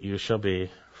free, you shall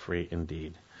be free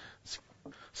indeed.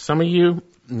 Some of you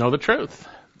know the truth.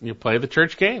 You play the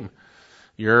church game.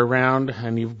 You're around,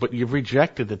 but you've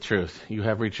rejected the truth. You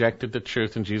have rejected the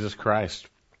truth in Jesus Christ.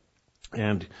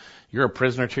 And you're a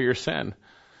prisoner to your sin.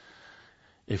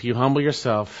 If you humble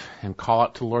yourself and call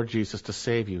out to the Lord Jesus to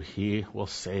save you, he will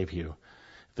save you.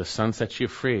 If the Son sets you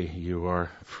free, you are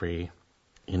free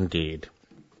indeed.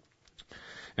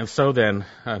 And so then,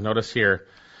 notice here,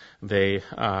 they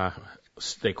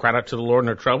cried out to the Lord in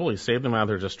their trouble. He saved them out of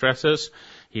their distresses.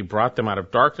 He brought them out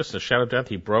of darkness, the shadow of death.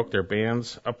 He broke their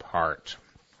bands apart.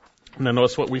 And then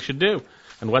notice what we should do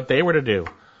and what they were to do.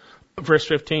 Verse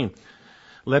 15.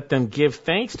 Let them give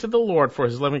thanks to the Lord for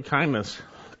his loving kindness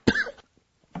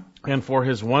and for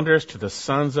his wonders to the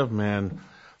sons of men,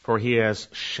 for he has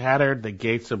shattered the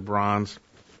gates of bronze.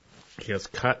 He has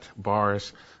cut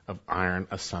bars of iron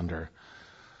asunder.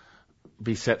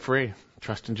 Be set free.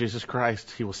 Trust in Jesus Christ.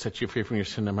 He will set you free from your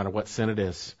sin no matter what sin it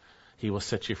is. He will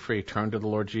set you free. Turn to the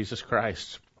Lord Jesus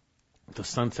Christ. If the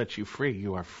Son sets you free,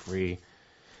 you are free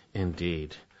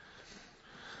indeed.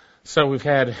 So we've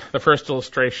had the first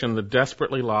illustration, the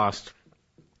desperately lost,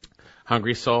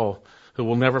 hungry soul who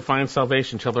will never find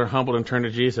salvation until they're humbled and turn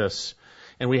to Jesus.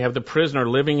 And we have the prisoner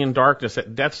living in darkness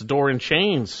at death's door in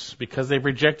chains because they've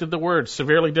rejected the word,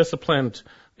 severely disciplined,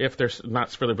 if they're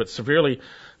not severely, but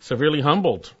severely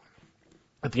humbled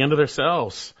at the end of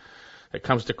themselves. It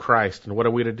comes to Christ. And what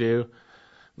are we to do?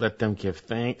 Let them give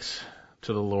thanks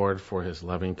to the Lord for his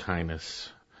loving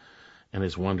kindness and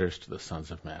his wonders to the sons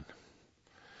of men.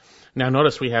 Now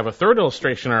notice we have a third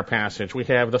illustration in our passage. We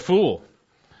have the fool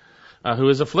who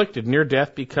is afflicted near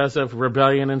death because of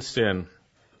rebellion and sin.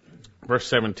 Verse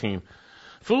 17.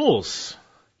 Fools,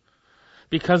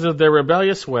 because of their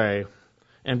rebellious way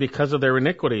and because of their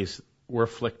iniquities, were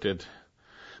afflicted.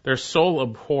 Their soul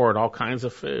abhorred all kinds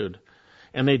of food,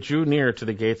 and they drew near to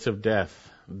the gates of death.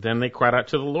 Then they cried out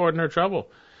to the Lord in their trouble,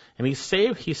 and he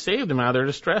saved them out of their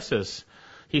distresses.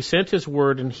 He sent his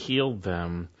word and healed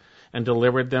them, and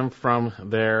delivered them from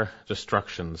their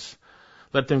destructions.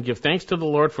 Let them give thanks to the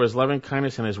Lord for his loving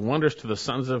kindness and his wonders to the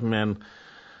sons of men.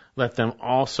 Let them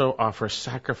also offer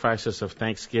sacrifices of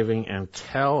thanksgiving and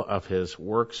tell of his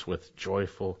works with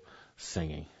joyful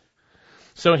singing.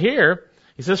 So here,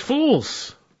 he says,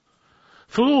 fools,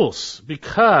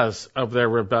 because of their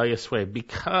rebellious way,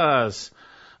 because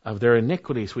of their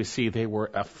iniquities, we see they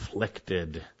were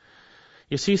afflicted.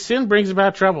 You see, sin brings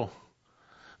about trouble.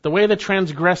 The way the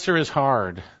transgressor is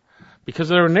hard.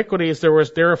 Because of their iniquities,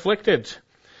 they're afflicted.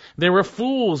 They were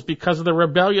fools because of the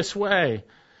rebellious way.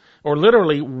 Or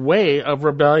literally, way of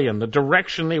rebellion. The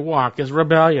direction they walk is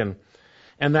rebellion.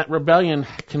 And that rebellion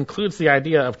concludes the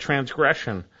idea of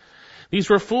transgression. These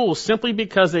were fools simply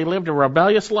because they lived a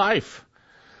rebellious life.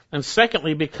 And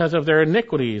secondly, because of their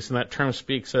iniquities. And that term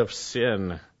speaks of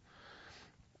sin,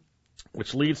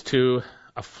 which leads to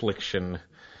affliction.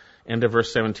 End of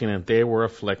verse 17, and they were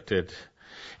afflicted.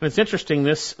 And it's interesting,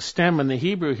 this stem in the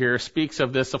Hebrew here speaks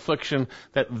of this affliction,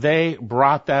 that they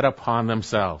brought that upon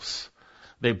themselves.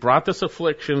 They brought this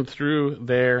affliction through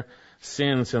their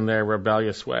sins and their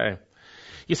rebellious way.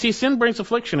 You see, sin brings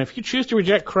affliction. If you choose to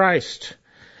reject Christ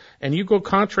and you go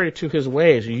contrary to his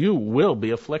ways, you will be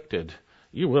afflicted.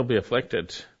 You will be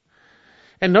afflicted.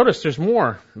 And notice there's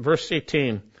more. Verse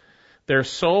 18. Their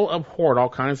soul abhorred all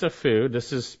kinds of food.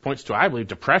 This points to, I believe,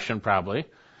 depression probably.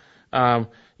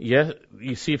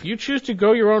 You see, if you choose to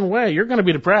go your own way, you're going to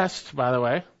be depressed, by the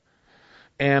way.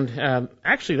 And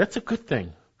actually, that's a good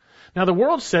thing. Now, the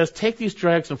world says, take these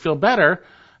drugs and feel better.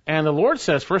 And the Lord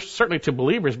says, first, certainly to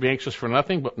believers, be anxious for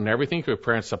nothing, but in everything through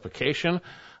prayer and supplication.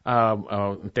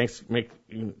 Thanksgiving,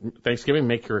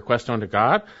 make your request known to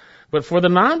God. But for the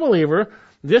non-believer,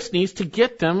 this needs to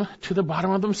get them to the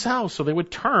bottom of themselves so they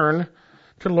would turn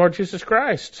to the Lord Jesus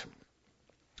Christ.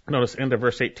 Notice end of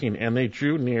verse 18. And they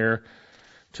drew near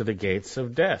to the gates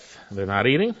of death. They're not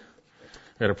eating.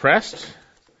 They're depressed.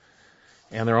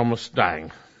 And they're almost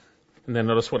dying. And then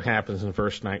notice what happens in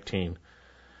verse 19.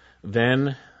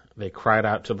 Then they cried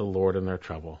out to the Lord in their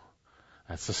trouble.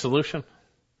 That's the solution.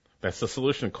 That's the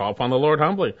solution. Call upon the Lord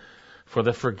humbly for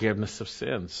the forgiveness of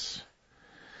sins.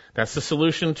 That's the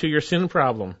solution to your sin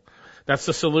problem. That's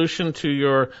the solution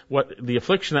to the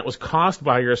affliction that was caused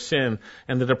by your sin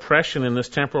and the depression in this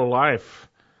temporal life.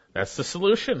 That's the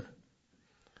solution.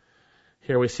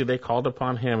 Here we see they called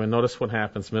upon him, and notice what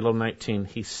happens. Middle of 19,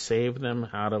 he saved them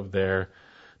out of their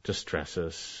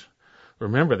distresses.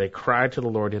 Remember, they cried to the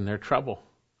Lord in their trouble.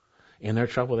 In their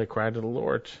trouble, they cried to the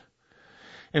Lord.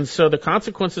 And so the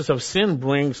consequences of sin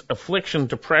brings affliction,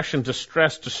 depression,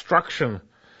 distress, destruction.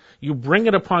 You bring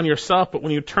it upon yourself, but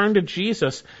when you turn to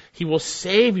Jesus, he will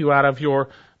save you out of your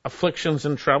afflictions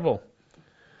and trouble.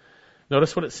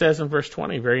 Notice what it says in verse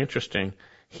 20, very interesting.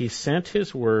 He sent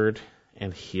his word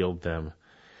and healed them,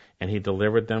 and he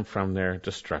delivered them from their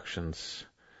destructions.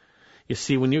 You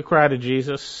see, when you cry to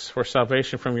Jesus for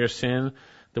salvation from your sin,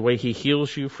 the way he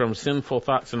heals you from sinful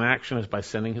thoughts and action is by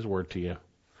sending his word to you.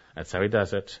 That's how he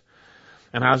does it.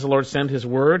 And how does the Lord send his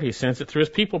word? He sends it through his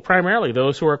people primarily,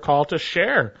 those who are called to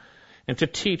share and to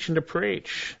teach and to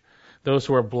preach, those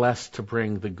who are blessed to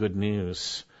bring the good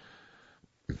news.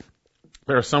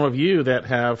 There are some of you that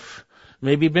have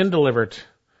maybe been delivered,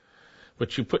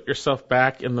 but you put yourself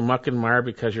back in the muck and mire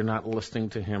because you're not listening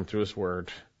to him through his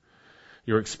word.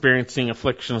 You're experiencing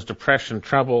afflictions, depression,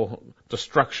 trouble,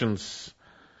 destructions.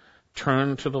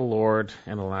 Turn to the Lord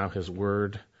and allow his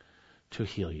word to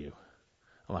heal you.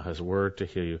 Allow his word to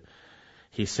heal you.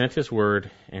 He sent his word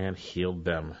and healed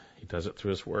them. He does it through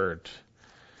his word.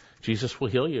 Jesus will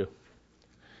heal you.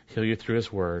 Heal you through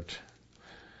his word.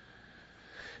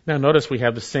 Now notice we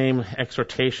have the same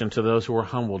exhortation to those who were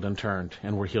humbled and turned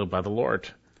and were healed by the Lord.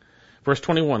 Verse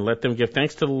 21, let them give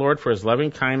thanks to the Lord for his loving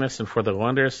kindness and for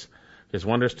his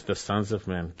wonders to the sons of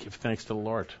men. Give thanks to the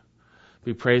Lord.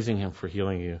 Be praising him for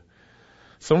healing you.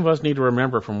 Some of us need to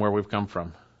remember from where we've come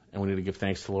from, and we need to give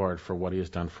thanks to the Lord for what he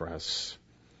has done for us.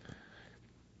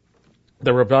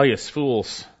 The rebellious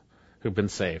fools who've been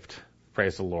saved.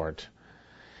 Praise the Lord.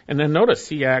 And then notice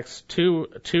he acts two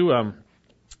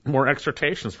more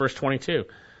exhortations. Verse 22.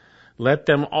 Let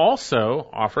them also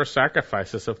offer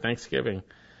sacrifices of thanksgiving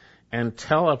and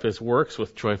tell of his works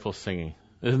with joyful singing.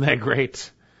 Isn't that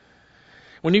great?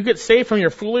 When you get saved from your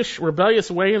foolish,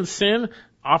 rebellious way in sin,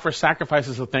 offer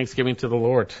sacrifices of thanksgiving to the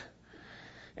Lord.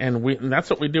 And that's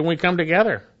what we do when we come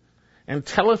together. And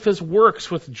tell of his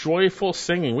works with joyful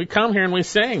singing. We come here and we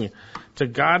sing. To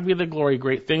God be the glory,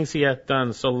 great things he hath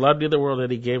done. So loved he the world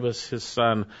that he gave us his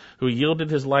Son, who yielded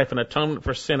his life an atonement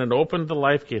for sin and opened the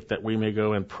life gate that we may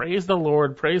go and praise the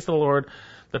Lord,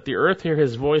 let the earth hear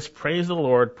his voice, praise the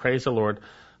Lord,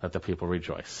 let the people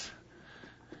rejoice.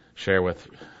 Share with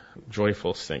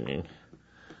joyful singing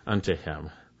unto him.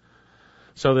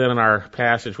 So then in our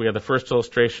passage, we have the first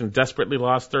illustration, desperately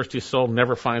lost, thirsty soul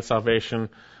never finds salvation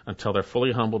until they're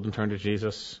fully humbled and turn to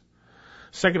Jesus.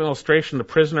 Second illustration, the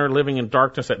prisoner living in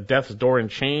darkness at death's door in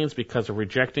chains because of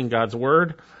rejecting God's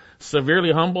word,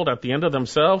 severely humbled at the end of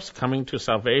themselves, coming to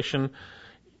salvation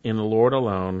in the Lord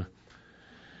alone.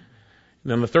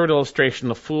 Then the third illustration,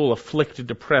 the fool afflicted,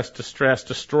 depressed, distressed,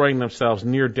 destroying themselves,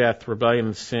 near death, rebellion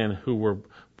and sin, who were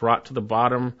brought to the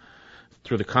bottom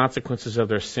through the consequences of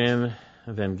their sin,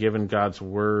 and then given God's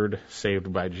word,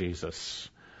 saved by Jesus.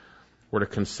 We're to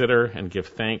consider and give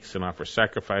thanks and offer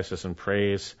sacrifices and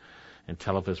praise and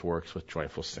tell of his works with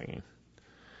joyful singing.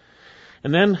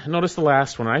 And then notice the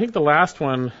last one. I think the last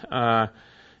one,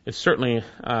 it certainly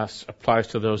applies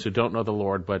to those who don't know the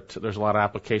Lord, but there's a lot of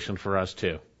application for us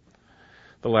too.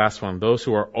 The last one, those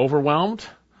who are overwhelmed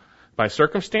by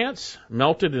circumstance,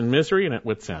 melted in misery and at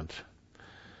wit's end.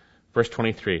 Verse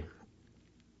 23.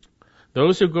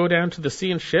 Those who go down to the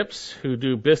sea in ships, who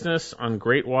do business on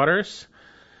great waters,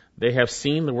 they have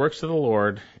seen the works of the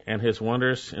Lord and his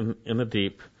wonders in the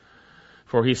deep.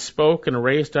 For he spoke and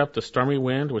raised up the stormy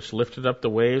wind, which lifted up the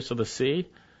waves of the sea.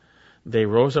 They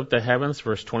rose up the heavens,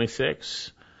 verse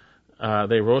 26.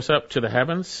 They rose up to the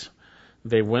heavens.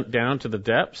 They went down to the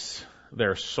depths.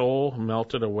 Their soul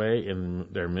melted away in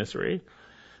their misery.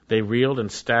 They reeled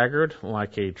and staggered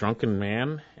like a drunken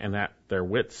man, and at their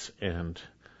wits' end.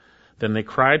 Then they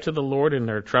cried to the Lord in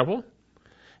their trouble,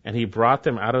 and he brought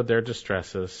them out of their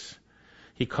distresses.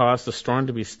 He caused the storm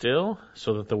to be still,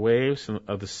 so that the waves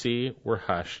of the sea were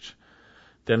hushed.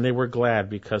 Then they were glad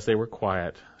because they were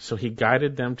quiet. So he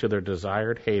guided them to their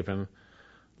desired haven.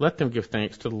 Let them give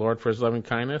thanks to the Lord for his loving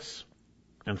kindness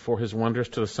and for his wonders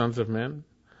to the sons of men.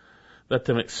 Let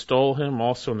them extol him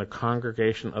also in the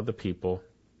congregation of the people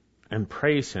and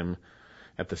praise him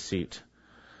at the seat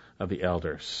of the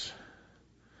elders.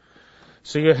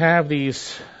 So you have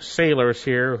these sailors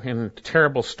here in a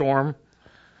terrible storm.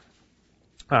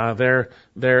 They're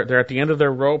at the end of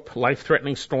their rope,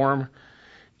 life-threatening storm,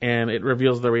 and it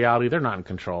reveals the reality. They're not in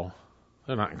control.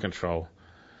 They're not in control.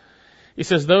 He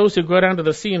says, those who go down to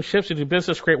the sea in ships, who do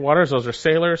business great waters, those are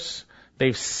sailors.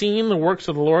 They've seen the works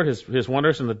of the Lord, his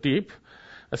wonders in the deep.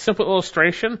 A simple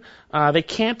illustration, they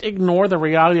can't ignore the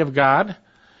reality of God.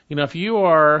 You know, if you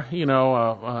are,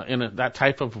 in that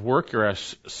type of work, you're a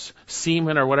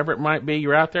seaman or whatever it might be,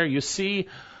 you're out there, you see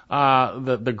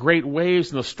the great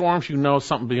waves and the storms, you know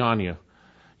something beyond you.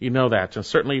 You know that. And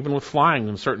certainly even with flying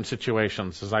in certain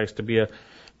situations, as I used to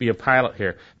be a pilot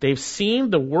here. They've seen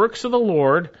the works of the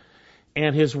Lord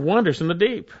and his wonders in the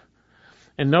deep.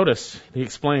 And notice, he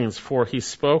explains, for he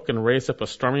spoke and raised up a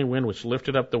stormy wind which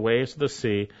lifted up the waves of the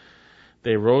sea.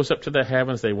 They rose up to the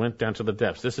heavens, they went down to the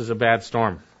depths. This is a bad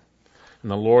storm,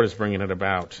 and the Lord is bringing it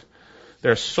about.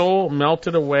 Their soul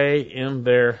melted away in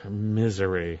their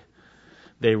misery.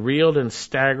 They reeled and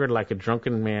staggered like a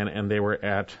drunken man, and they were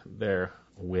at their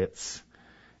wits'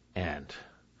 end.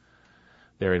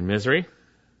 They're in misery,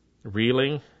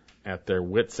 reeling at their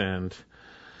wits' end.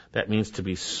 That means to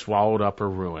be swallowed up or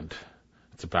ruined.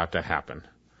 It's about to happen.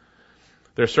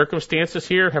 Their circumstances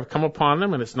here have come upon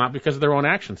them, and it's not because of their own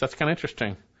actions. That's kind of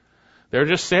interesting. They're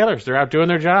just sailors. They're out doing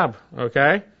their job,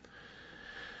 okay?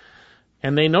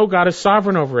 And they know God is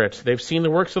sovereign over it. They've seen the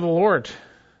works of the Lord.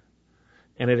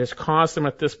 And it has caused them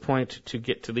at this point to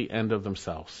get to the end of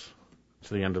themselves.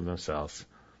 To the end of themselves.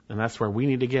 And that's where we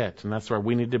need to get. And that's where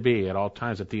we need to be at all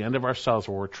times. At the end of ourselves,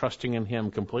 where we're trusting in him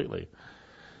completely.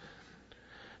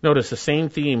 Notice the same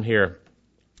theme here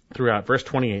throughout. Verse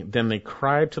 28, then they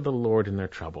cried to the Lord in their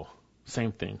trouble.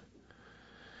 Same thing.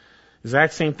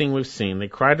 Exact same thing we've seen. They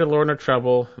cried to the Lord in their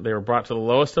trouble. They were brought to the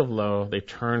lowest of low. They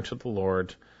turned to the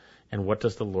Lord. And what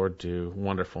does the Lord do?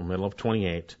 Wonderful. Middle of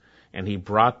 28. And he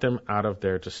brought them out of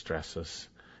their distresses.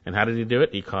 And how did he do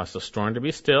it? He caused the storm to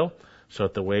be still, so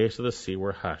that the waves of the sea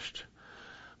were hushed.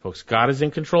 Folks, God is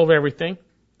in control of everything.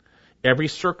 Every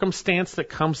circumstance that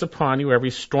comes upon you,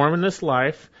 every storm in this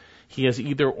life, he has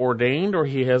either ordained or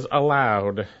he has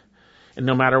allowed. And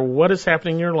no matter what is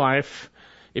happening in your life,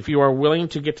 if you are willing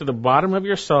to get to the bottom of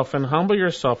yourself and humble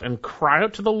yourself and cry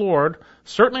out to the Lord,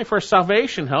 certainly for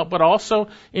salvation help, but also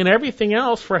in everything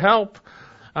else for help,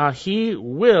 he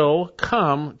will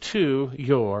come to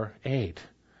your aid.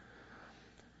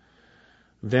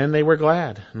 Then they were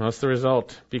glad. Notice the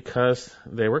result. Because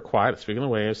they were quiet, speaking of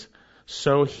the waves,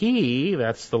 so he,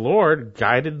 that's the Lord,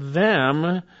 guided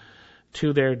them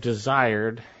to their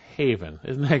desired haven.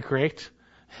 Isn't that great?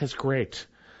 That's great.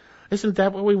 Isn't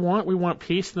that what we want? We want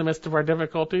peace in the midst of our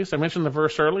difficulties. I mentioned the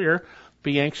verse earlier,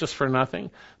 be anxious for nothing,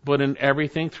 but in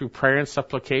everything through prayer and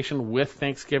supplication with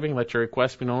thanksgiving, let your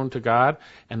requests be known to God,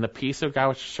 and the peace of God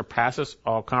which surpasses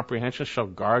all comprehension shall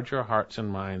guard your hearts and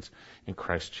minds in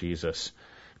Christ Jesus.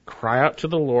 Cry out to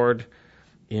the Lord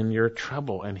in your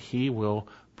trouble, and he will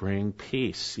bring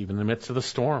peace, even in the midst of the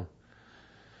storm.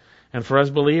 And for us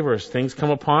believers, things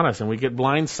come upon us and we get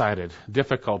blindsided.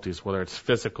 Difficulties, whether it's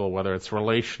physical, whether it's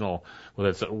relational, whether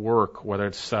it's at work, whether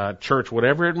it's church,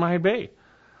 whatever it might be.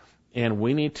 And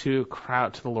we need to cry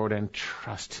out to the Lord and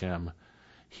trust him.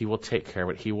 He will take care of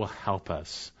it. He will help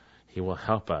us. He will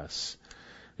help us.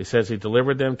 He says he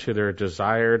delivered them to their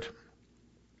desired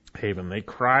haven. They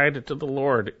cried to the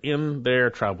Lord in their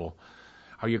trouble.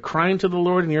 Are you crying to the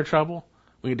Lord in your trouble?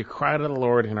 We need to cry to the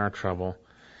Lord in our trouble.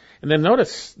 And then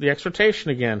notice the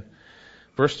exhortation again.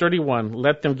 Verse 31,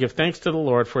 let them give thanks to the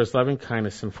Lord for his loving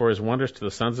kindness and for his wonders to the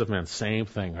sons of men. Same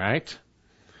thing, right?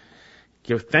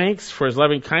 Give thanks for his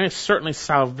loving kindness, certainly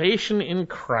salvation in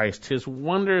Christ, his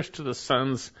wonders to the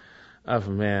sons of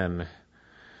men.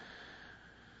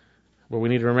 What we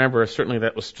need to remember is certainly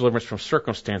that was deliverance from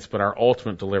circumstance, but our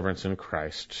ultimate deliverance in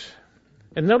Christ.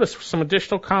 And notice some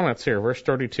additional comments here. Verse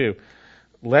 32.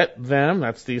 Let them,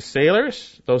 that's these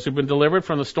sailors, those who've been delivered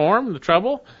from the storm, the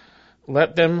trouble,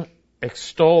 let them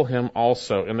extol him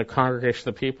also in the congregation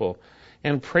of the people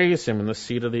and praise him in the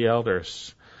seat of the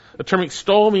elders. The term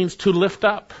extol means to lift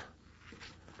up.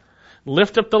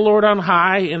 Lift up the Lord on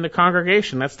high in the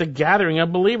congregation. That's the gathering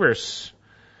of believers.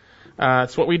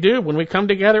 It's what we do when we come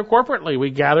together corporately.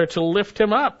 We gather to lift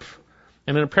him up.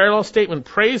 And in a parallel statement,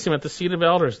 praise him at the seat of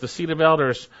elders. The seat of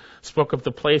elders spoke of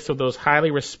the place of those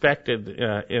highly respected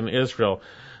in Israel,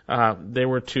 They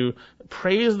were to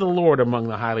praise the Lord among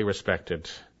the highly respected.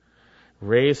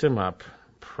 Raise him up.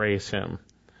 Praise him.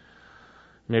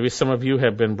 Maybe some of you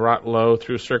have been brought low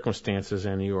through circumstances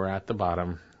and you are at the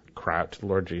bottom. Cry out to the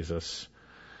Lord Jesus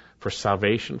for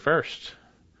salvation first,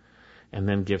 and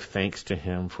then give thanks to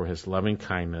him for his loving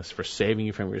kindness, for saving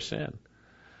you from your sin.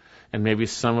 And maybe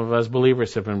some of us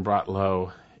believers have been brought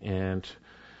low and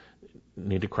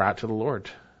need to cry out to the Lord.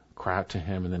 Cry out to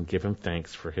him and then give him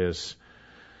thanks for his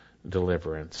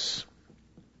deliverance.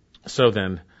 So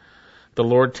then, the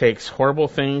Lord takes horrible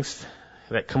things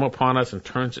that come upon us and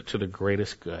turns it to the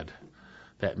greatest good,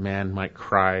 that man might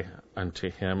cry unto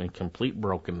him in complete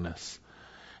brokenness.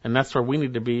 And that's where we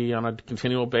need to be on a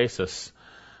continual basis,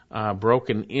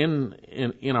 broken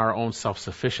in our own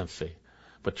self-sufficiency,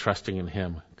 but trusting in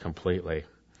him completely.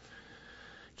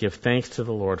 Give thanks to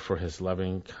the Lord for his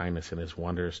loving kindness and his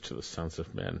wonders to the sons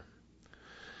of men.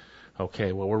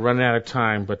 Okay, well, we're running out of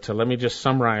time, but let me just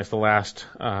summarize the last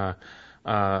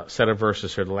set of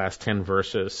verses here, the last 10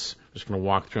 verses. I'm just going to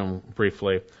walk through them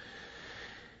briefly.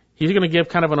 He's going to give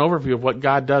kind of an overview of what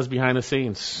God does behind the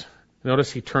scenes.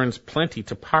 Notice he turns plenty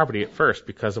to poverty at first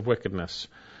because of wickedness.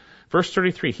 Verse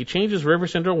 33, he changes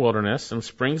rivers into a wilderness and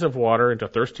springs of water into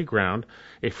thirsty ground,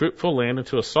 a fruitful land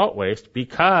into a salt waste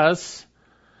because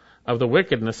of the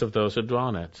wickedness of those who dwell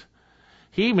in it.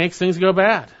 He makes things go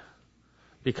bad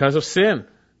because of sin.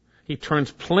 He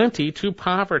turns plenty to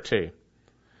poverty.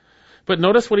 But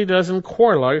notice what he does in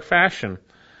corollary fashion.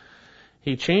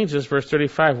 He changes, verse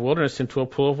 35, wilderness into a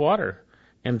pool of water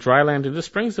and dry land into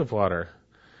springs of water.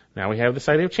 Now we have this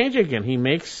idea of changing again. He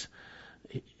makes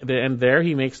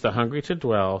the hungry to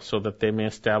dwell so that they may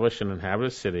establish and inhabit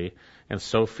a city and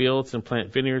sow fields and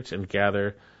plant vineyards and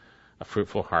gather a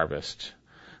fruitful harvest.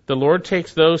 The Lord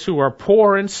takes those who are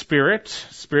poor in spirit,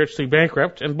 spiritually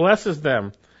bankrupt, and blesses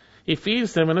them. He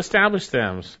feeds them and establishes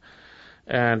them.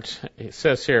 And it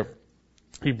says here,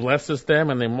 he blesses them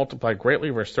and they multiply greatly,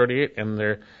 verse 38,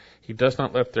 and he does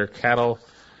not let their cattle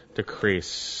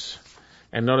decrease.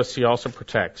 And notice he also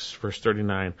protects, verse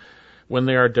 39. When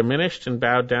they are diminished and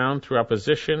bowed down through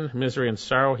opposition, misery, and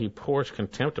sorrow, he pours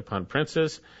contempt upon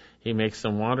princes. He makes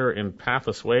them wander in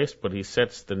pathless waste, but he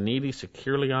sets the needy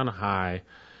securely on high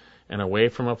and away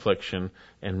from affliction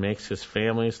and makes his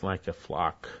families like a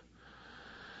flock.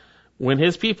 When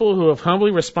his people who have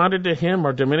humbly responded to him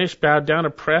are diminished, bowed down,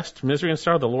 oppressed, misery, and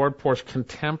sorrow, the Lord pours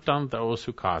contempt on those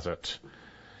who cause it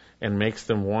and makes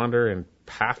them wander in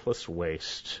pathless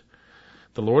waste.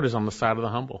 The Lord is on the side of the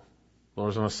humble. The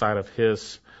Lord is on the side of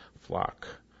his flock.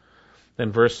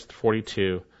 Then verse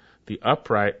 42, the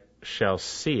upright shall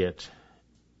see it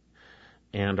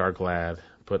and are glad,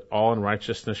 but all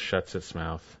unrighteousness shuts its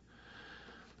mouth.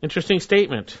 Interesting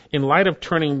statement. In light of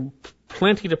turning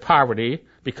plenty to poverty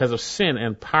because of sin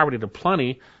and poverty to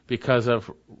plenty because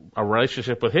of a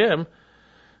relationship with him,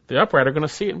 the upright are going to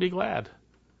see it and be glad.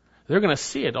 They're going to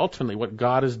see it ultimately, what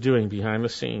God is doing behind the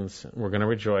scenes. We're going to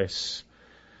rejoice.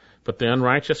 But the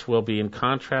unrighteous will be, in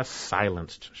contrast,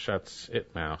 silenced, shuts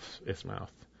its mouth.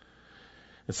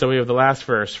 And so we have the last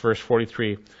verse, verse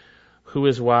 43. Who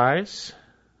is wise?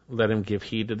 Let him give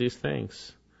heed to these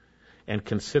things and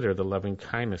consider the loving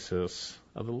kindnesses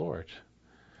of the Lord.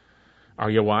 Are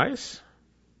you wise?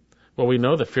 Well, we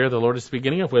know the fear of the Lord is the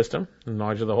beginning of wisdom and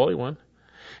knowledge of the Holy One.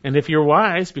 And if you're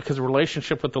wise because of a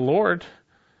relationship with the Lord,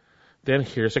 then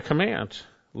here's a command.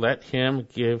 Let him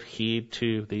give heed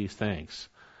to these things.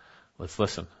 Let's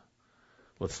listen.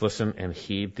 Let's listen and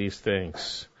heed these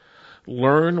things.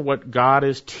 Learn what God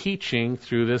is teaching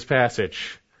through this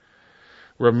passage.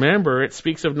 Remember, it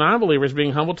speaks of non-believers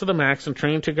being humble to the max and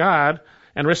turning to God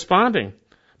and responding.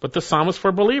 But the psalm is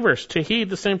for believers to heed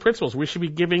the same principles. We should be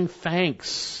giving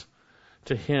thanks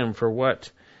to him for what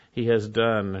he has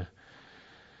done.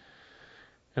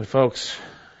 And folks,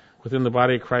 within the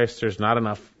body of Christ, there's not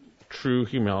enough true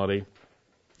humility.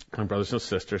 My brothers and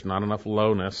sisters, not enough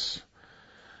lowness.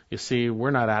 You see,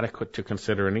 we're not adequate to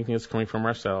consider anything that's coming from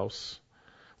ourselves.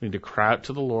 We need to cry out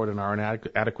to the Lord in our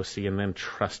inadequacy and then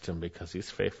trust him because he's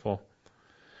faithful.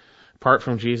 Apart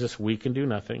from Jesus, we can do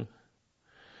nothing.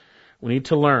 We need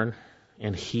to learn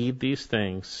and heed these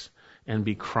things and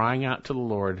be crying out to the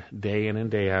Lord day in and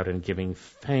day out and giving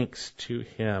thanks to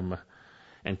him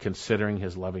and considering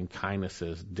his loving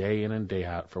kindnesses day in and day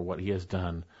out for what he has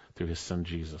done through his son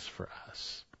Jesus for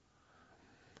us.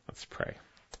 Let's pray.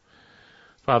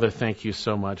 Father, thank you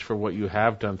so much for what you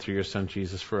have done through your son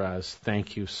Jesus for us.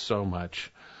 Thank you so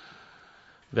much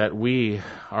that we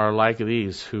are like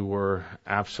these who were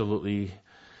absolutely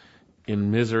in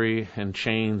misery and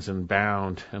chains and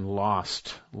bound and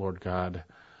lost, Lord God.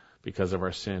 because of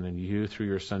our sin, and you, through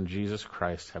your Son, Jesus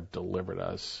Christ, have delivered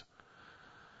us.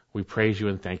 We praise you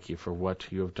and thank you for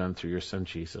what you have done through your Son,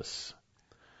 Jesus.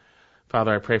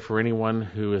 Father, I pray for anyone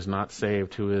who is not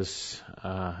saved, who is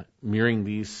mirroring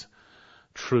these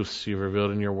truths you've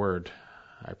revealed in your word.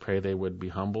 I pray they would be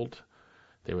humbled.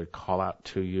 They would call out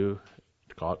to you,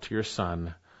 call out to your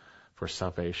Son for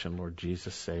salvation. Lord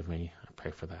Jesus, save me. I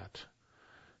pray for that.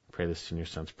 I pray this in your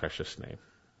Son's precious name.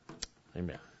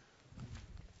 Amen.